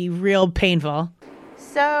was going to be real painful.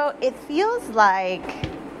 So it feels like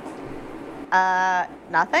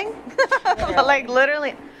nothing. Like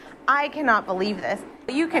literally, I cannot believe this.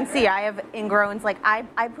 You can see I have ingrowns. Like I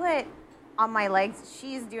put on my legs.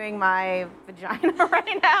 She's doing my vagina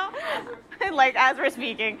right now. Like as we're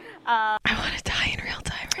speaking. I want to die in real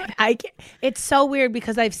time right now. It's so weird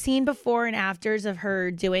because I've seen before and afters of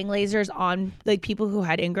her doing lasers on like people who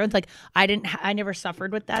had ingrowns. Like I never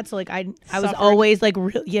suffered with that. So like I was always like,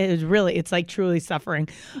 it's like truly suffering.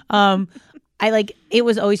 It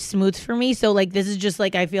was always smooth for me. So like, this is just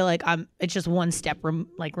like, I feel like it's just one step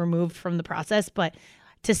removed from the process. But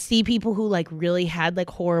to see people who like really had like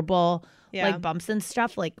horrible like bumps and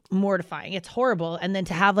stuff, like mortifying. It's horrible. And then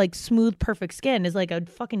to have like smooth, perfect skin is like a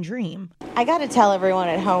fucking dream. I got to tell everyone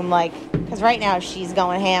at home, like, because right now she's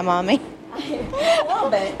going ham on me. A little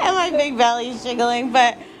bit. And my big belly's jiggling.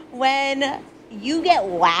 But when you get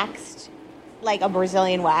waxed, like a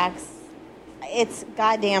Brazilian wax, it's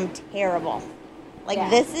goddamn terrible. Like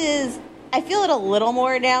this is, I feel it a little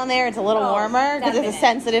more down there. It's a little warmer because it's a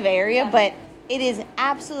sensitive area, but it is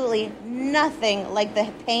absolutely nothing like the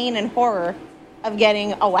pain and horror of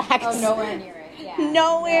getting a wax. Oh, nowhere near it. Yeah.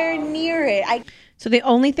 Nowhere near it. So the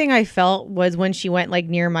only thing I felt was when she went like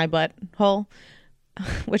near my butthole,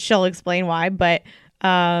 which she'll explain why, but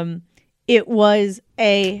it was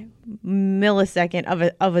a millisecond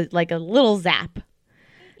of a like a little zap.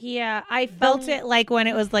 Yeah, I felt it like when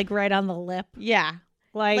it was like right on the lip. Yeah.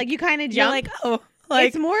 Like you kind of you're jump. like, oh, like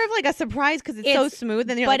it's more of like a surprise because it's so smooth,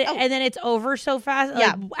 and you're like, oh. and then it's over so fast.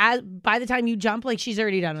 Yeah. Like, by the time you jump, like she's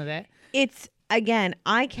already done with it. It's again,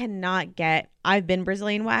 I cannot get. I've been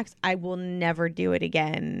Brazilian wax. I will never do it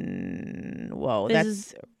again. Whoa, This that's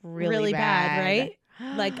is really bad, right?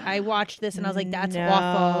 Like I watched this and I was like, that's No.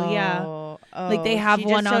 awful. Yeah. Oh, Like they have she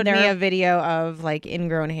one just on showed there me a video of like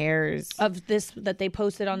ingrown hairs of this that they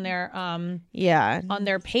posted on their on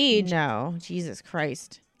their page. No, Jesus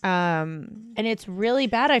Christ. And it's really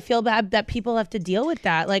bad. I feel bad that people have to deal with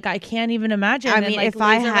that. Like I can't even imagine. I And, mean, like, if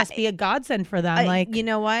I laser had- must be a godsend for them. Like you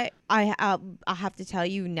know what? I'll have to tell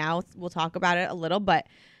you now. We'll talk about it a little, but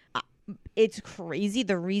it's crazy.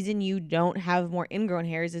 The reason you don't have more ingrown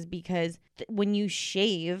hairs is because when you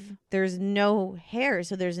shave, there's no hair,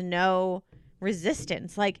 so there's no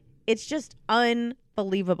resistance. Like it's just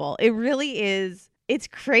unbelievable. It really is. It's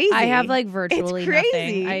crazy. I have like virtually it's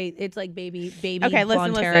crazy. nothing. It's like baby Okay,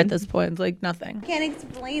 blonde hair listen. at this point. It's like nothing. I can't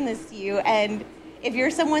explain this to you. And if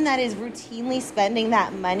you're someone that is routinely spending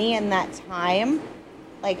that money and that time,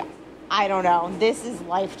 like, I don't know. This is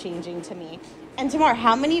life-changing to me. And Tamar,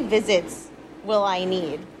 how many visits will I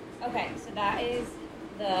need? Okay, so that is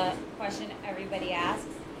the question everybody asks.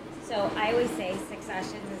 So I always say 6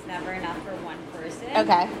 sessions is never enough for one person.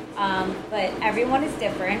 Okay. But everyone is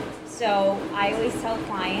different. So I always tell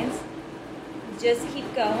clients, just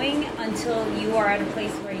keep going until you are at a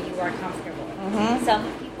place where you are comfortable. Mhm.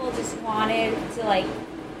 Some people just wanted to like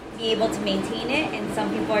be able to maintain it, and some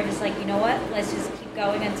people are just like, you know what, let's just keep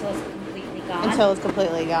going until it's completely gone. Until it's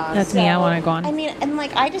completely gone. That's me. I want to go on. I mean, and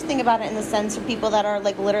like, I just think about it in the sense of people that are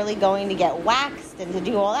like literally going to get waxed and to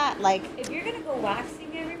do all that. Like, if you're gonna go waxing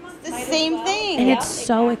every month, the might as same well. thing. And Yeah, it's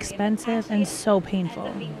so exactly. expensive and so painful.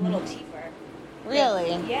 Ends up being a little cheaper.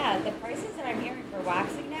 Really? Yeah, the prices that I'm hearing for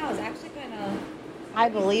waxing now is actually kind of. I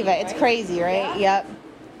believe it. It's crazy, right? Yeah.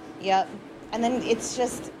 Yep. And then it's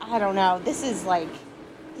just, I don't know. This is like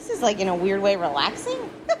in a weird way relaxing.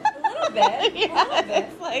 A little bit. Yeah, A little bit.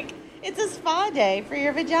 it's like it's a spa day for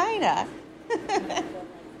your vagina.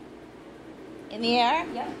 In the air?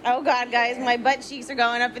 Yep. Oh God, guys, my butt cheeks are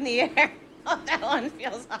going up in the air. Oh, that one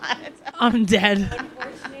feels hot. I'm dead.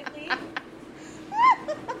 Unfortunately,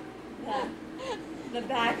 the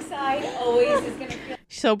backside always is gonna feel.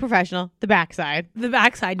 So professional. The backside. The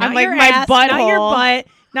backside, not I'm like, your my ass, not your butthole. butt,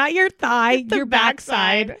 not your thigh, The your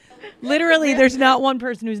backside. Literally, there's not one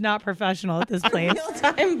person who's not professional at this place.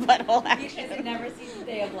 Real-time butthole Because action. it never sees the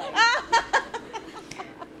day of light.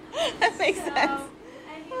 That makes sense.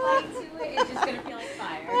 And you like to it, it's just gonna feel like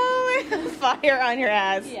fire. Oh, my God. Fire on your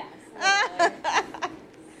ass. Yes.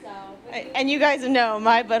 And you guys know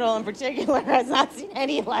my butthole in particular has not seen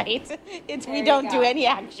any light. We don't do any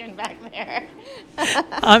action back there.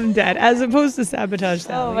 I'm dead, as opposed to sabotage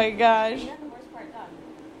Sally. Oh my gosh.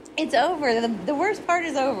 It's over. The worst part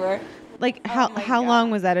is over. Like how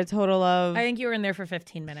long was that? A total of? I think you were in there for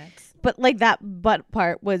 15 minutes. But like that butt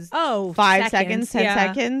part was 5 seconds, 10 yeah.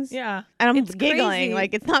 seconds. Yeah. And I'm It's giggling. crazy.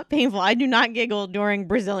 Like it's not painful. I do not giggle during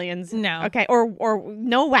Brazilians. No. Okay. Or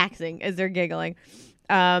no waxing as they're giggling.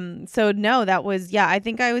 So no, that was, I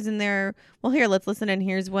think I was in there. Well, here, let's listen. And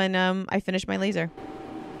here's when I finished my laser.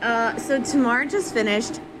 So Tamar just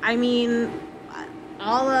finished. I mean,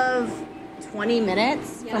 all of 20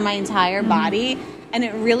 minutes for my entire body. And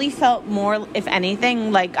it really felt more, if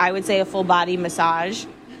anything, like I would say a full body massage.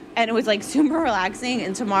 And it was like super relaxing.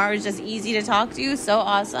 And Tamar was just easy to talk to. So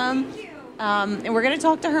awesome. And we're going to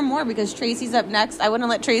talk to her more because Tracy's up next. I wouldn't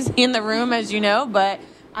let Tracy in the room, as you know, but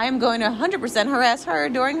I am going to 100% harass her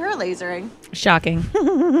during her lasering. Shocking.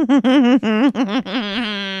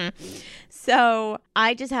 So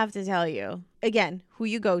I just have to tell you, again, who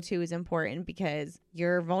you go to is important because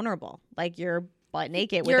you're vulnerable. Like you're butt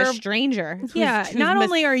naked with a stranger. who's Not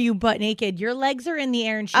only are you butt naked, your legs are in the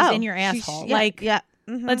air and she's in your asshole.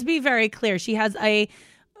 Let's be very clear. She has a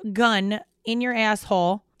gun in your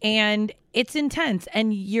asshole and it's intense.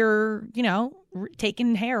 And you're,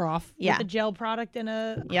 taking hair off with a gel product and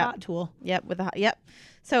a hot tool.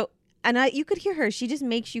 So, and you could hear her. She just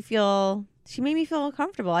makes you feel. She made me feel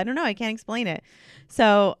comfortable. I don't know. I can't explain it.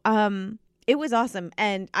 So, it was awesome,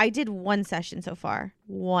 and I did one session so far.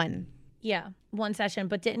 One session.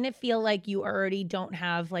 But didn't it feel like you already don't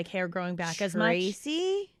have like hair growing back as much?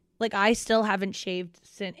 Tracy? Like I still haven't shaved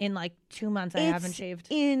in like 2 months. I haven't shaved.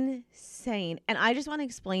 Insane. And I just want to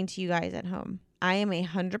explain to you guys at home. I am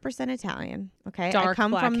 100% Italian. Okay. Dark I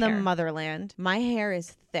come black from the hair. motherland. My hair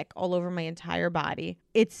is thick all over my entire body.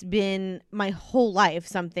 It's been my whole life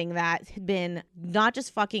something that's been not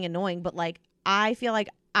just fucking annoying, but like I feel like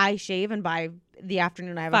I shave and by the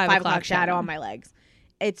afternoon I have a 5 o'clock shadow on my legs.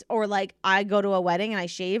 It's or like I go to a wedding and I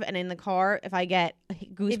shave and in the car if I get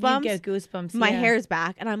goosebumps, If you get goosebumps, my hair's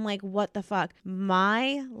back and I'm like, what the fuck?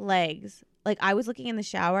 My legs, like I was looking in the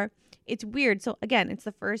shower. It's weird. So again, it's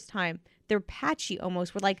the first time. They're patchy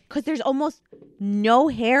almost. We're like, because there's almost no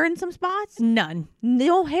hair in some spots. None.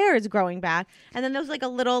 No hair is growing back. And then there's like a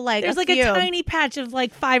little like there's like few. a tiny patch of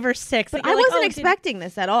like 5 or 6. But I wasn't expecting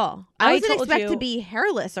this at all. I wasn't expecting to be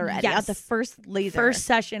hairless already at the first laser. First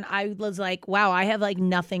session, I was like, wow, I have like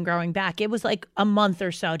nothing growing back. It was like a month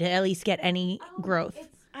or so to at least get any growth.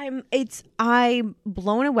 I'm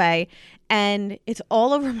blown away, and it's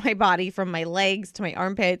all over my body from my legs to my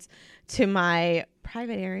armpits to my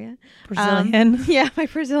private area. Brazilian. Yeah, my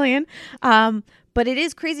Brazilian. But it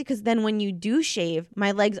is crazy because then when you do shave,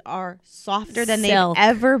 my legs are softer than Silk. they've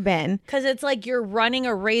ever been. Because it's like you're running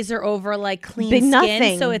a razor over like clean Big skin.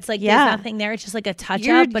 nothing. So it's like Yeah. there's nothing there. It's just like a touch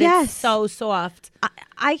up, but it's so soft.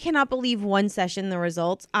 I cannot believe one session, the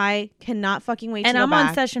results. I cannot fucking wait And to go I'm back.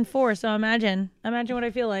 on session 4, so imagine what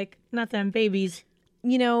I feel like. Not them babies.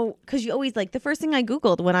 You know, because you always like, the first thing I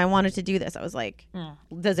Googled when I wanted to do this, I was like,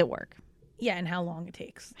 does it work? Yeah, and how long it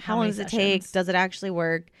takes. How long does it take? Does it actually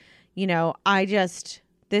work? You know,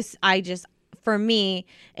 for me,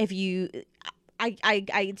 if you,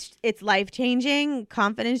 it's life changing,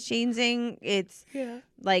 confidence changing. It's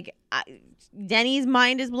like Denny's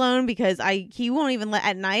mind is blown because he won't even let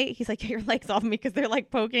at night. He's like, get your legs off me because they're like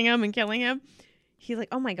poking him and killing him. He's like,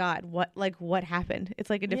 oh my God, what happened? It's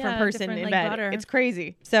like a different person in like bed. butter. It's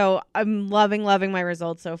crazy. So I'm loving my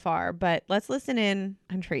results so far. But let's listen in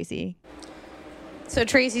on Tracy. So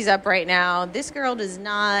Tracy's up right now. This girl does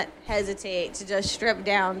not hesitate to just strip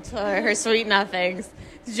down to her sweet nothings.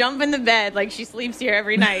 Jump in the bed like she sleeps here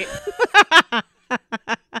every night.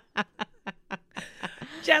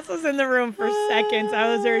 Jess was in the room for seconds.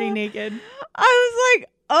 I was already naked. I was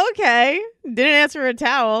like, okay. Didn't answer a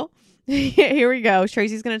towel. Here we go.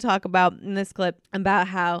 Tracy's going to talk about in this clip about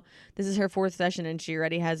how this is her 4th session and she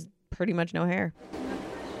already has pretty much no hair.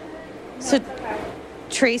 So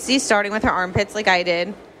Tracy, starting with her armpits like I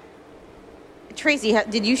did. Tracy,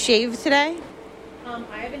 did you shave today?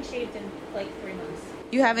 I haven't shaved in like 3 months.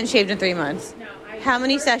 You haven't shaved in 3 months? No. How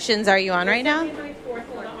many sessions are you on right now? This is my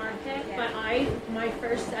 4th on the armpit, but my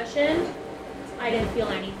first session, I didn't feel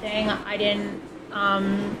anything.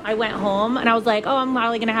 I went home and I was like, oh, I'm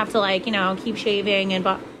probably going to have to like, keep shaving and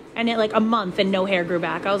it like a month and no hair grew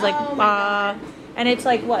back. I was like, and it's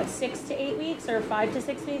like what, 6 to 8 weeks or 5 to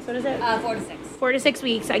 6 weeks? What is it? 4 to 6. 4 to 6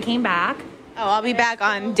 weeks. I came back. Oh, I'll be back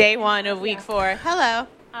on day 1 of week 4. Hello.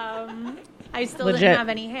 I still Legit. didn't have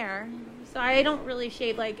any hair. So I don't really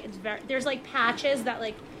shave like there's like patches that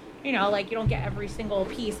like, like you don't get every single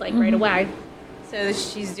piece like right away. So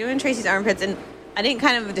she's doing Tracy's armpits, and I didn't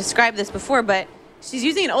kind of describe this before, but she's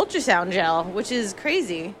using an ultrasound gel, which is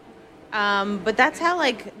crazy. But that's how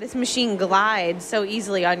like this machine glides so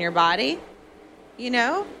easily on your body,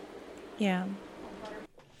 Yeah.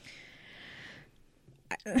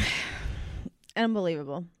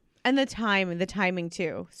 Unbelievable. And the timing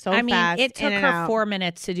too. So I mean, fast. it took in and her out. 4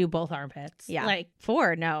 minutes to do both armpits. Yeah. Like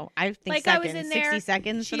 4? No. I think like seconds. I was in there. 60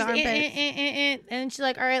 seconds for the she's armpits. and she's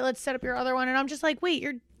like, all right, let's set up your other one. And I'm just like, wait,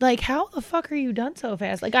 you're like, how the fuck are you done so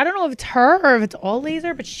fast? Like, I don't know if it's her or if it's all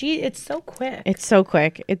laser, but it's so quick. It's so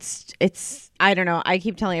quick. It's I don't know. I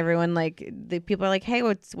keep telling everyone, like, the people are like, hey,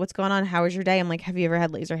 what's going on? How was your day? I'm like, have you ever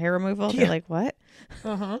had laser hair removal? They're like, what?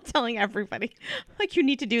 Telling everybody, like, you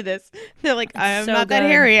need to do this. They're like, I'm so not that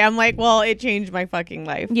good. hairy. I'm like, well, it changed my fucking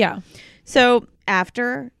life. Yeah. So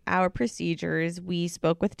after our procedures, we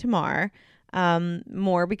spoke with Tamar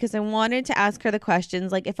more because I wanted to ask her the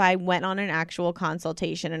questions, like if I went on an actual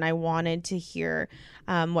consultation and I wanted to hear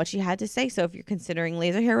what she had to say. So if you're considering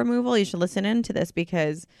laser hair removal, you should listen into this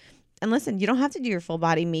because, and listen, you don't have to do your full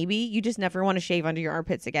body. Maybe you just never want to shave under your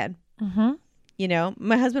armpits again. Mm-hmm.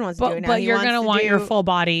 My husband wants to do it now. But He you're wants going to to want do- your full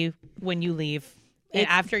body when you leave. And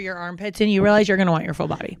after your armpits, and you realize you're going to want your full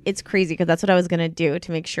body. It's crazy because that's what I was going to do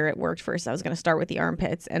to make sure it worked first. I was going to start with the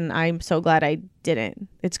armpits, and I'm so glad I didn't.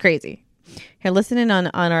 It's crazy. Here, listen in on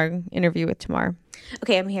our interview with Tamar.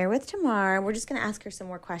 Okay, I'm here with Tamar. We're just going to ask her some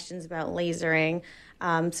more questions about lasering.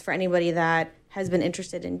 For anybody that has been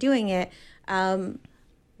interested in doing it,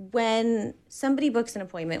 when somebody books an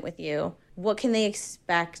appointment with you, what can they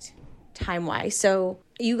expect time-wise? So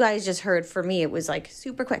you guys just heard, for me, it was like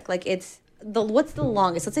super quick. Like what's the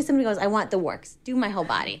longest? Let's say somebody goes, I want the works. Do my whole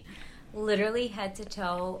body. Literally head to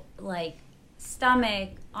toe, like stomach,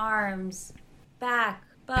 arms, back,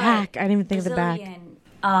 butt. Back. I didn't even think of the back.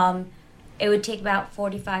 It would take about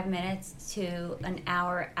 45 minutes to an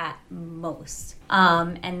hour at most.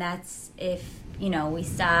 And that's if, we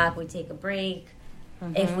stop, we take a break.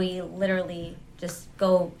 Mm-hmm. If we literally just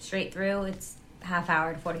go straight through, it's half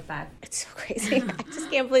hour to 45. It's so crazy. I just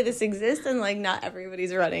can't believe this exists, and like not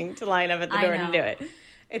everybody's running to line up at the door to do it.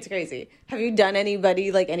 It's crazy. Have you done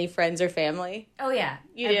anybody, like any friends or family? Oh, yeah.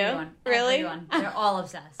 You everyone. do? Really? Everyone. They're all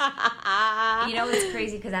obsessed. It's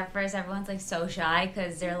crazy because at first everyone's like so shy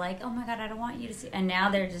because they're like, oh my God, I don't want you to see. And now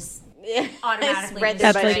they're just automatically just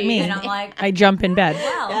That's like me. And I'm like, I jump in bed.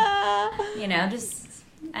 Well,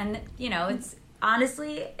 it's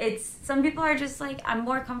honestly, some people are just like, I'm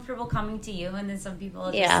more comfortable coming to you. And then some people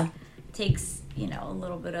it just takes, a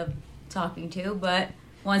little bit of talking to. But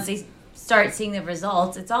once they start seeing the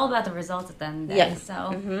results, it's all about the results at the end of the day. Yeah.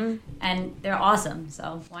 So, and they're awesome.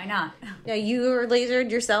 So why not? Now, you were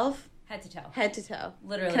lasered yourself? Head to toe. Head to toe.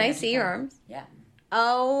 Literally. Can I see your arms? Yeah.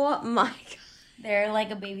 Oh my God. They're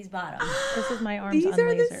like a baby's bottom. This is my arms These unlasered.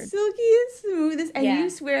 are the silkiest, smoothest. And you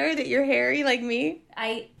swear that you're hairy like me?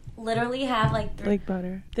 I literally have like like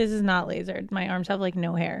butter. This is not lasered. My arms have like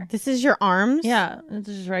no hair. This is your arms? Yeah, it's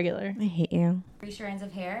just regular. I hate you. 3 strands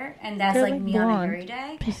of hair, and that's They're, like me blonde. on a hairy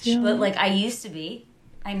day. But like I used to be.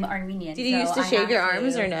 I'm Armenian. Did you used to shave your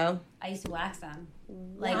arms or no? I used to wax them,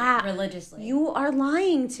 like religiously. You are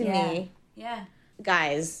lying to me. Yeah.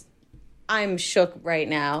 Guys, I'm shook right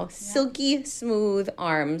now. Yeah. Silky smooth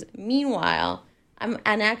arms. Meanwhile, I'm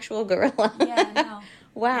an actual gorilla. Yeah, I know.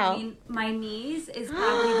 Wow. I mean, my knees is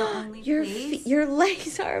probably the only place. Your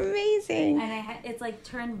legs are amazing. And it's like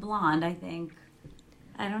turned blonde, I think.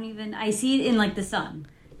 I see it in like the sun.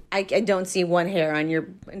 I don't see one hair on your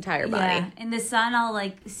entire body. Yeah, in the sun I'll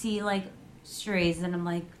like see like strays and I'm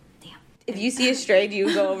like, damn. If you see a stray, do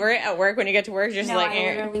you go over it at work when you get to work? You're just like,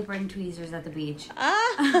 I literally bring tweezers at the beach.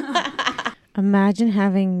 Imagine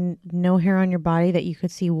having no hair on your body that you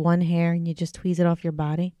could see one hair and you just tweeze it off your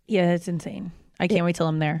body. Yeah, it's insane. I can't wait till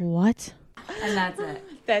I'm there. What? And that's it.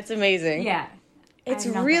 That's amazing. Yeah. It's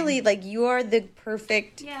really like you are the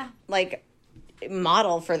perfect like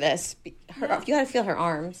model for this. You gotta feel her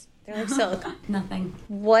arms. They're like silk. Nothing.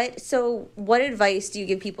 What advice do you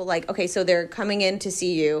give people, like, okay, so they're coming in to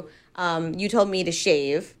see you. You told me to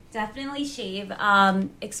shave. Definitely shave,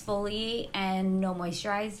 exfoliate, and no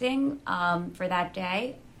moisturizing for that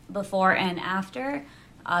day, before and after,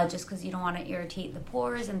 just because you don't want to irritate the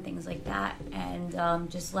pores and things like that. And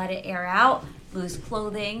just let it air out, loose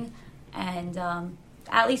clothing, and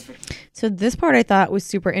at least for... So this part I thought was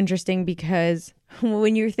super interesting because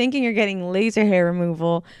when you're thinking you're getting laser hair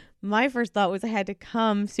removal, my first thought was I had to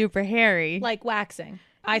come super hairy. Like waxing.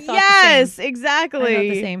 I thought the same. I Exactly. thought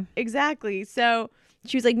the same. Exactly. So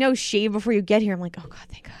she was like, no, shave before you get here. I'm like, oh God,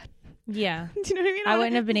 thank God. Yeah. Do you know what I mean? I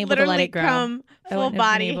wouldn't have been able to let it grow. Come full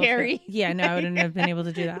body hairy. I wouldn't have been able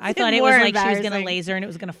to do that. I thought it was like she was going to laser and it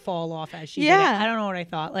was going to fall off as she did it. I don't know what I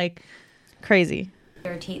thought. Like, crazy.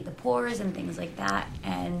 Irritate the pores and things like that.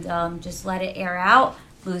 And just let it air out,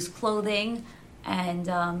 loose clothing, and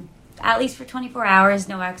at least for 24 hours,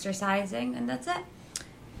 no exercising, and that's it.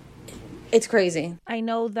 It's crazy. I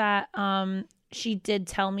know that she did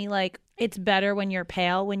tell me, like, it's better when you're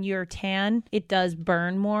pale. When you're tan, it does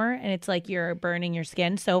burn more, and it's like you're burning your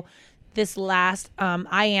skin. So this last,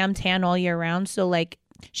 I am tan all year round, so, like,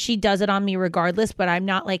 she does it on me regardless, but I'm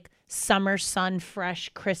not, like, summer sun, fresh,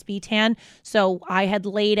 crispy tan. So I had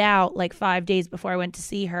laid out, like, 5 days before I went to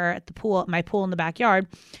see her at the pool, my pool in the backyard,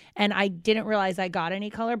 and I didn't realize I got any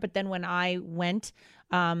color. But then when I went,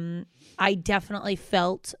 I definitely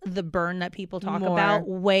felt the burn that people talk about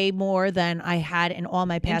way more than I had in all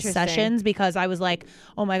my past sessions, because I was like,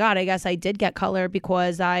 oh my God, I guess I did get color,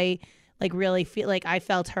 because I like really feel like I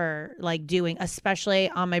felt her like doing, especially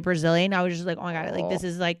on my Brazilian. I was just like, oh my God, like this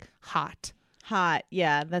is like hot.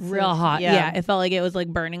 Yeah, that's real hot. Yeah, it felt like it was like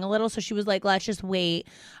burning a little. So she was like, let's just wait,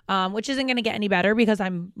 which isn't going to get any better because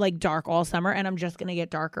I'm like dark all summer and I'm just going to get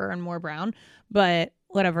darker and more brown. But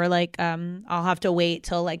whatever, like I'll have to wait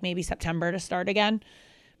till like maybe September to start again.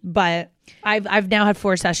 But I've now had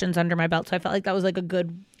 4 sessions under my belt, so I felt like that was like a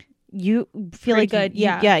good. You feel like good,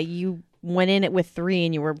 you went in it with 3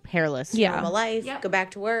 and you were hairless. Normal life. Go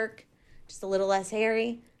back to work, just a little less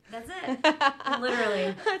hairy. That's it.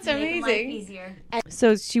 Literally. That's amazing. Life easier.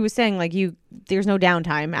 So she was saying, like, there's no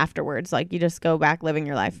downtime afterwards. Like, you just go back living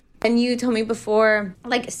your life. And you told me before,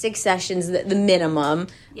 like 6 sessions, the minimum.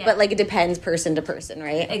 Yeah. But like it depends person to person,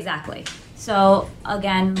 right? Exactly. So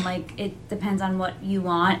again, like it depends on what you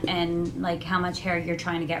want and like how much hair you're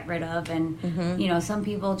trying to get rid of, and you know, some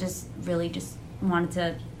people just really just wanted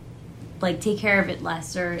to like take care of it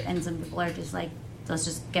less, and some people are just like, let's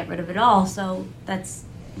just get rid of it all. So that's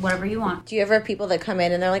whatever you want. Do you ever have people that come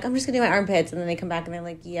in and they're like, I'm just gonna do my armpits, and then they come back and they're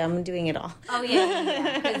like, yeah, I'm doing it all? Oh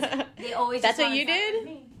yeah. 'Cause they always. That's just what you did?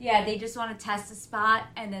 Yeah, they just want to test a spot,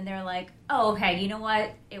 and then they're like, oh, okay, you know what?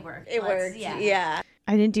 It worked. It worked. Yeah.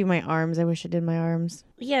 I didn't do my arms. I wish I did my arms.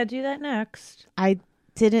 Yeah, do that next. I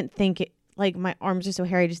didn't think it, like, my arms are so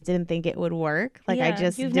hairy, I just didn't think it would work. Like, I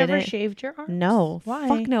just You've didn't. never shaved your arms? No. Why?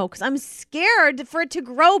 Fuck no, because I'm scared for it to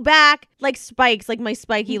grow back like spikes, like my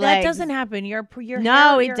spiky legs. That doesn't happen. Your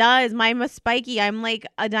No, hair, it does. I'm a spiky. I'm like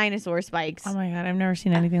a dinosaur spikes. Oh my God, I've never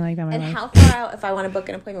seen anything like that in my And life. how far out, if I want to book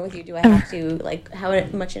an appointment with you, do I have to, like, how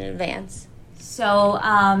much in advance? So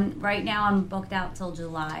right now I'm booked out till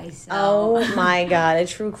July. So. Oh my God, a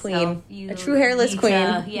true queen, a true hairless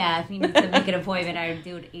queen. Yeah, if you need to make an appointment, I would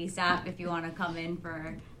do it ASAP if you want to come in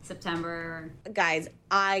for September. Guys,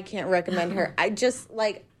 I can't recommend her. I just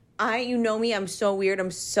like you know me. I'm so weird.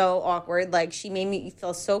 I'm so awkward. Like she made me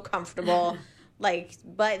feel so comfortable. Like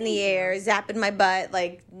butt in the air, zapping my butt.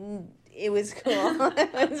 Like it was cool.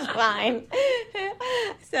 It was fine.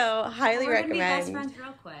 So highly We're recommend. We're gonna be best friends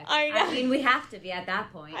real quick. I know. I mean, we have to be at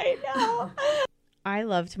that point. I know. I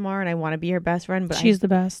love Tamar and I want to be her best friend, but She's the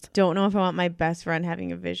best. Don't know if I want my best friend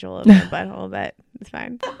having a visual of my butthole, but it's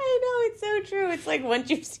fine. I know, it's so true. It's like once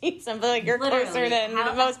you've seen something, like you're closer than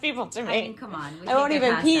most people to me. I mean, come on. I won't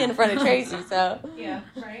even pee in front of Tracy, so. Yeah,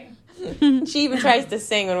 right? She even tries to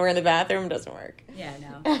sing when we're in the bathroom. It doesn't work. Yeah,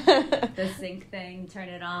 no. The sync thing, turn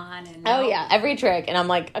it on. And Oh, yeah, every trick. And I'm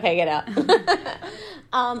like, okay, get out.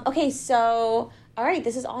 Okay, so, all right,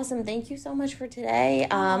 this is awesome. Thank you so much for today.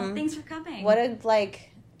 Thanks for coming. What a,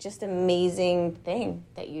 just amazing thing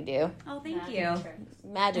that you do. Oh, thank you.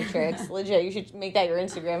 Magic tricks. Legit, you should make that your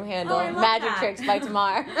Instagram handle. I love Magic that. tricks by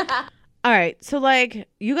Tamar. All right, so like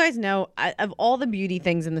you guys know, of all the beauty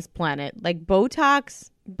things in this planet, like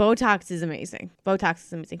Botox is amazing. Botox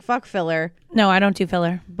is amazing. Fuck filler. No, I don't do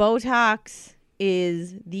filler. Botox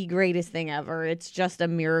is the greatest thing ever. It's just a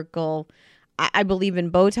miracle. I believe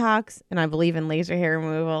in Botox and I believe in laser hair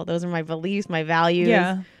removal. Those are my beliefs, my values.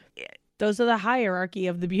 Yeah. Those are the hierarchy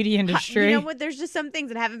of the beauty industry. You know what? There's just some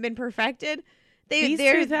things that haven't been perfected. These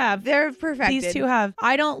two have. They're perfected. These two have.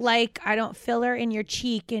 I don't filler in your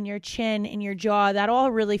cheek, in your chin, in your jaw. That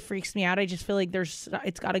all really freaks me out. I just feel like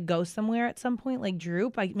it's got to go somewhere at some point, like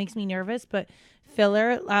droop. It makes me nervous. But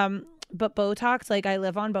filler, but Botox, like I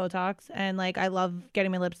live on Botox and like I love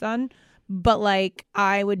getting my lips done. But like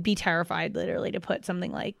I would be terrified literally to put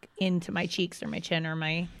something like into my cheeks or my chin or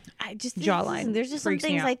my jawline. There's just some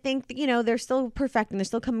things I think they're still perfecting. They're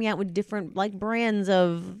still coming out with different like brands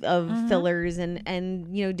of fillers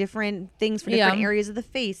and different things for different areas of the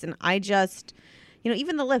face. And I just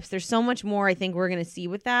even the lips. There's so much more I think we're gonna see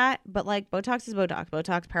with that. But like Botox is Botox.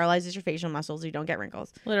 Botox paralyzes your facial muscles. You don't get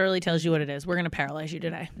wrinkles. Literally tells you what it is. We're gonna paralyze you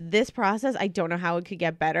today. This process, I don't know how it could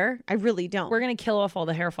get better. I really don't. We're gonna kill off all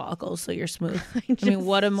the hair follicles so you're smooth. I mean,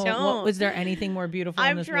 what was there anything more beautiful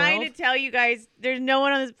in this world? I'm trying to tell you guys, there's no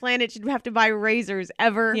one on this planet should have to buy razors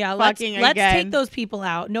ever. Yeah, let's take those people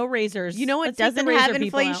out. No razors. You know what doesn't have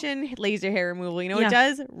inflation? Laser hair removal. You know what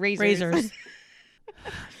does? Razors.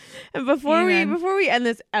 And before we end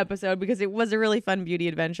this episode, because it was a really fun beauty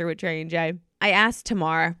adventure with Trey and Jay, I asked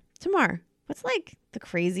Tamar, what's like the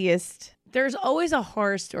craziest? There's always a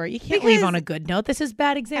horror story. You can't leave on a good note. This is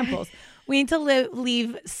bad examples. We need to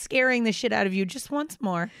leave scaring the shit out of you just once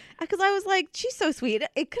more. Because I was like, she's so sweet.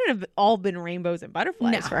 It couldn't have all been rainbows and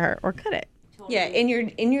butterflies for her, or could it? Yeah, in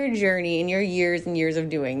your journey, in your years and years of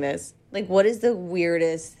doing this, like what is the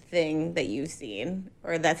weirdest thing that you've seen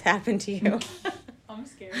or that's happened to you? I'm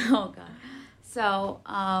scared. Oh God. So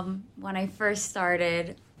when I first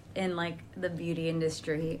started in like the beauty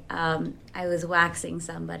industry, I was waxing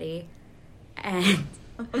somebody, and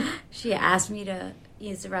she asked me to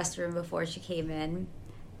use the restroom before she came in,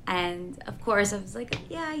 and of course I was like,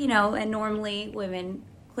 yeah, and normally women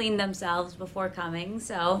clean themselves before coming,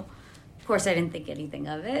 so of course I didn't think anything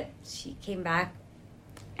of it. She came back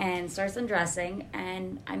and starts undressing,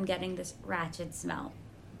 and I'm getting this ratchet smell.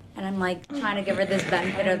 And I'm like trying to give her this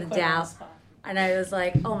benefit of the doubt. And I was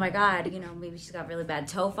like, oh my God, maybe she's got really bad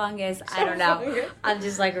toe fungus. I don't know. I'm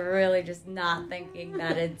just like really just not thinking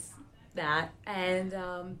that it's that. And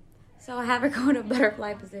so I have her go in a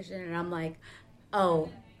butterfly position and I'm like, oh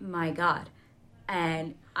my God.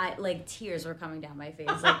 And I like tears were coming down my face.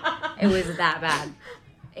 Like it was that bad.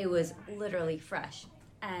 It was literally fresh.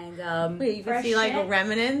 And wait, you can see like a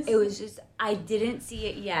remnants? It was just, I didn't see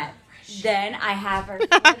it yet. Then I have her.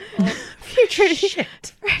 Future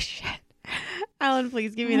shit. Fresh shit. Alan,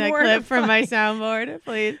 please give me that clip from my soundboard,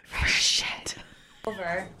 please. Fresh shit.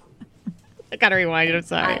 Over. I gotta rewind it. I'm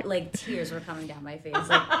sorry. Like tears were coming down my face.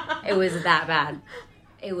 Like it was that bad.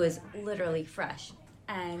 It was literally fresh.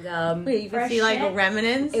 And wait, you can see like a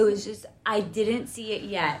remnants? It was just, I didn't see it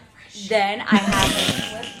yet. Then I have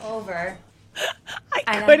her flip over.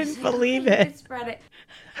 I couldn't believe it. Spread it.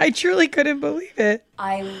 I truly couldn't believe it.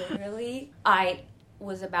 I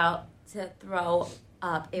was about to throw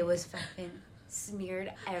up. It was fucking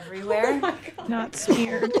smeared everywhere. Oh my God. Not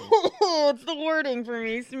smeared. Oh, it's the wording for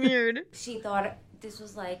me. Smeared. She thought this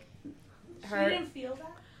was like her. She didn't feel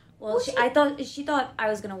that? Well, she thought I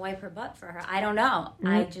was gonna wipe her butt for her. I don't know.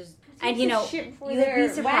 I just, and you know, you'd be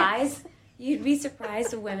surprised. You'd be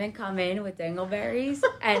surprised when women come in with dingleberries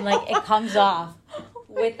and like it comes off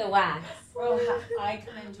with the wax. Bro, I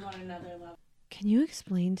come into on another level. Can you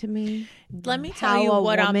explain to me? Let me tell you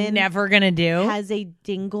what I'm never gonna do. Has a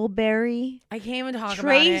dingleberry. I can't even talk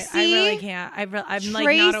about it. I really can't. I'm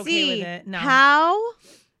like not okay with it. No. How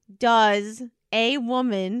does a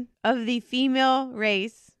woman of the female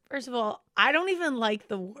race? First of all, I don't even like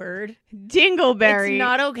the word dingleberry. It's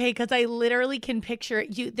not okay because I literally can picture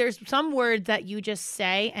it. There's some words that you just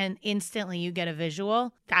say and instantly you get a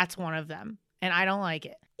visual. That's one of them. And I don't like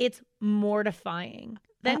it. It's mortifying.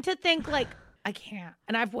 Then to think like, I can't.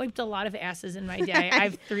 And I've wiped a lot of asses in my day. I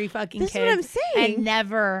have 3 fucking kids. That's what I'm saying. And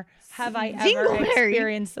never have I ever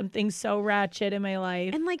experienced something so ratchet in my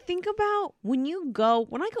life. And like, think about when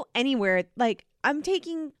I go anywhere, like I'm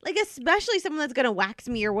taking, like, especially someone that's going to wax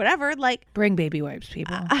me or whatever, like. Bring baby wipes,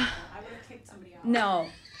 people. I would have kicked somebody out. No,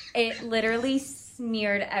 it literally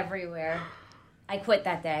smeared everywhere. I quit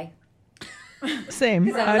that day. Same.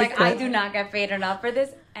 Because I was like, I do not get paid enough for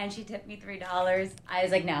this. And she tipped me $3. I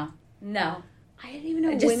was like, no. I didn't even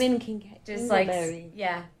know women can get just like,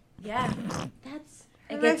 yeah. That's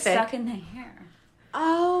it gets stuck in the hair.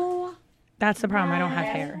 Oh. That's the problem. I don't have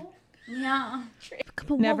hair. Yeah.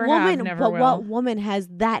 Never what woman has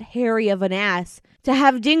that hairy of an ass to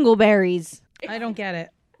have dingleberries? I don't get it.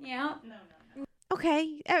 Yeah. No.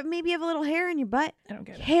 Okay, maybe you have a little hair in your butt. I don't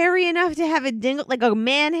get it. Hairy enough to have a dingle, like a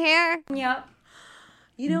man hair? Yep.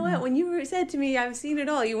 You know what? When you said to me, I've seen it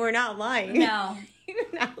all, you were not lying. No.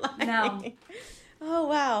 You're not lying. No. Oh,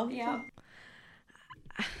 wow. Yeah.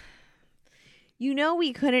 You know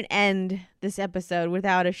we couldn't end this episode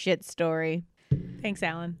without a shit story. Thanks,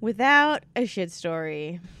 Alan. Without a shit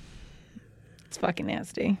story. It's fucking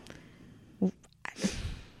nasty.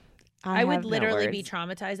 I would literally be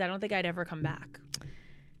traumatized. I don't think I'd ever come back.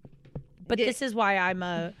 But this is why I'm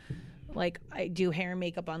I do hair and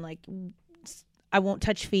makeup on, like, I won't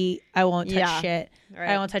touch feet. I won't touch shit. Right.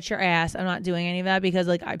 I won't touch your ass. I'm not doing any of that because,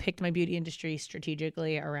 like, I picked my beauty industry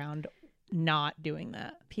strategically around not doing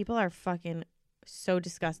that. People are fucking so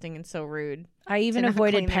disgusting and so rude. I even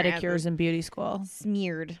avoided pedicures in beauty school.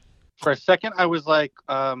 Smeared. For a second, I was like,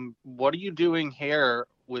 what are you doing hair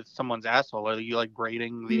with someone's asshole? Are you like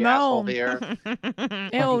braiding the asshole hair?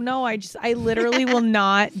 Ew, no, I literally will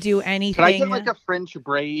not do anything. Could I get like a French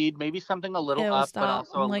braid? Maybe something a little up, stop. but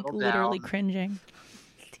also I'm like literally down. Cringing.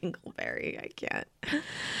 Dingleberry, I can't.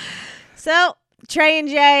 So, Trey and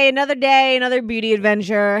Jay, another day, another beauty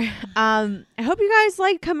adventure. I hope you guys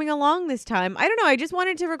liked coming along this time. I don't know. I just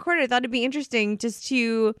wanted to record it. I thought it'd be interesting just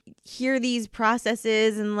to hear these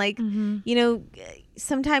processes and you know,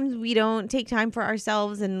 sometimes we don't take time for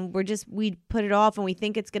ourselves and we put it off and we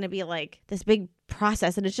think it's going to be like this big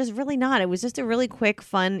process and it's just really not. It was just a really quick,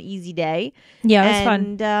 fun, easy day. Yeah, it was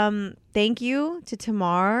fun. And thank you to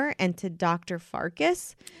Tamar and to Dr.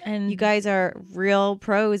 Farkas. And you guys are real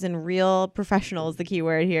pros and real professionals, the key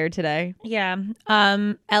word here today. Yeah.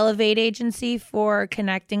 Elevate Agency for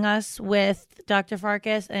connecting us with Dr.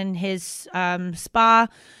 Farkas and his spa.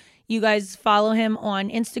 You guys follow him on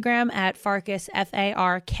Instagram at Farkas,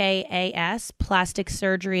 Farkas, Plastic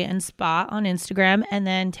Surgery and Spa on Instagram, and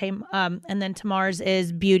then Tamar's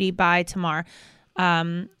is Beauty by Tamar.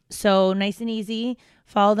 So nice and easy.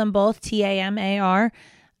 Follow them both, TAMAR,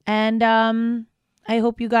 and I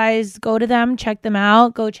hope you guys go to them, check them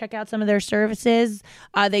out, go check out some of their services.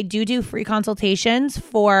 They do free consultations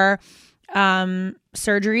for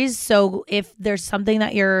surgeries. So if there's something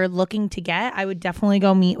that you're looking to get, I would definitely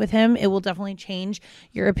go meet with him. It will definitely change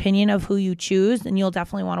your opinion of who you choose, and you'll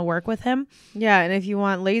definitely want to work with him. Yeah, and if you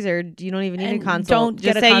want lasered, you don't even need And a consult. Don't Just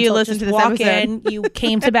get a say consult. you listen Just to this walk episode. in. You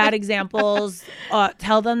came to Bad Examples.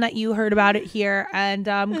 Tell them that you heard about it here, and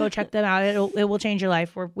go check them out. It will change your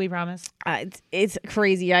life. We promise. It's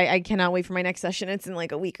crazy. I cannot wait for my next session. It's in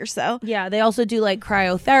like a week or so. Yeah, they also do like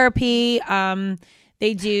cryotherapy.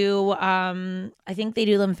 They do, I think they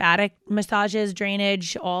do lymphatic massages,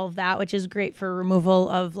 drainage, all of that, which is great for removal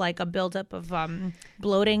of like a buildup of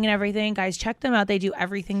bloating and everything. Guys, check them out. They do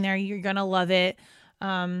everything there. You're going to love it.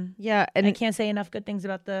 Yeah. And I can't say enough good things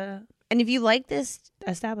about the And if you like this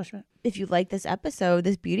establishment, if you like this episode,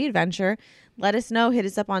 this beauty adventure, let us know. Hit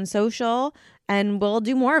us up on social, and we'll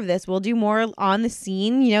do more of this. We'll do more on the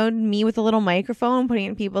scene. You know, me with a little microphone, putting it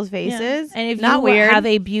in people's faces. Yeah. And if Not you weird. have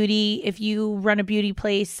if you run a beauty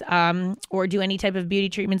place, or do any type of beauty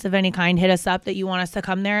treatments of any kind, hit us up that you want us to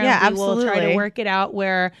come there. Yeah, and we will try absolutely. to work it out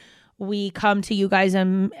where we come to you guys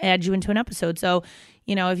and add you into an episode. So,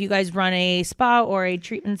 you know, if you guys run a spa or a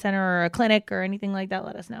treatment center or a clinic or anything like that,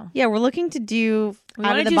 let us know. Yeah, we're looking to do We out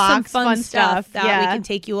wanna of the do box some fun stuff that yeah. we can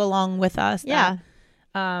take you along with us. Yeah.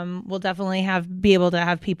 that, we'll definitely be able to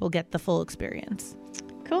have people get the full experience.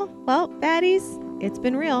 Cool. Well, baddies, it's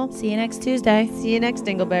been real. See you next Tuesday. See you next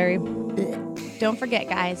Dingleberry. Don't forget,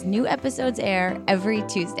 guys, new episodes air every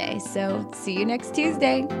Tuesday. So see you next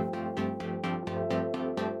Tuesday.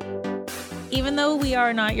 Even though we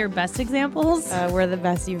are not your best examples, we're the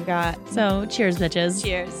best you've got. So cheers, bitches.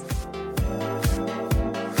 Cheers.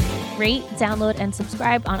 Rate, download, and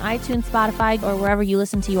subscribe on iTunes, Spotify, or wherever you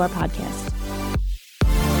listen to your podcast.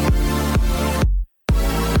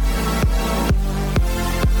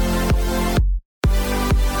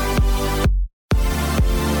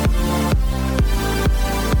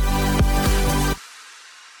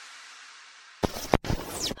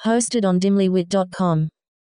 Hosted on dimlywit.com.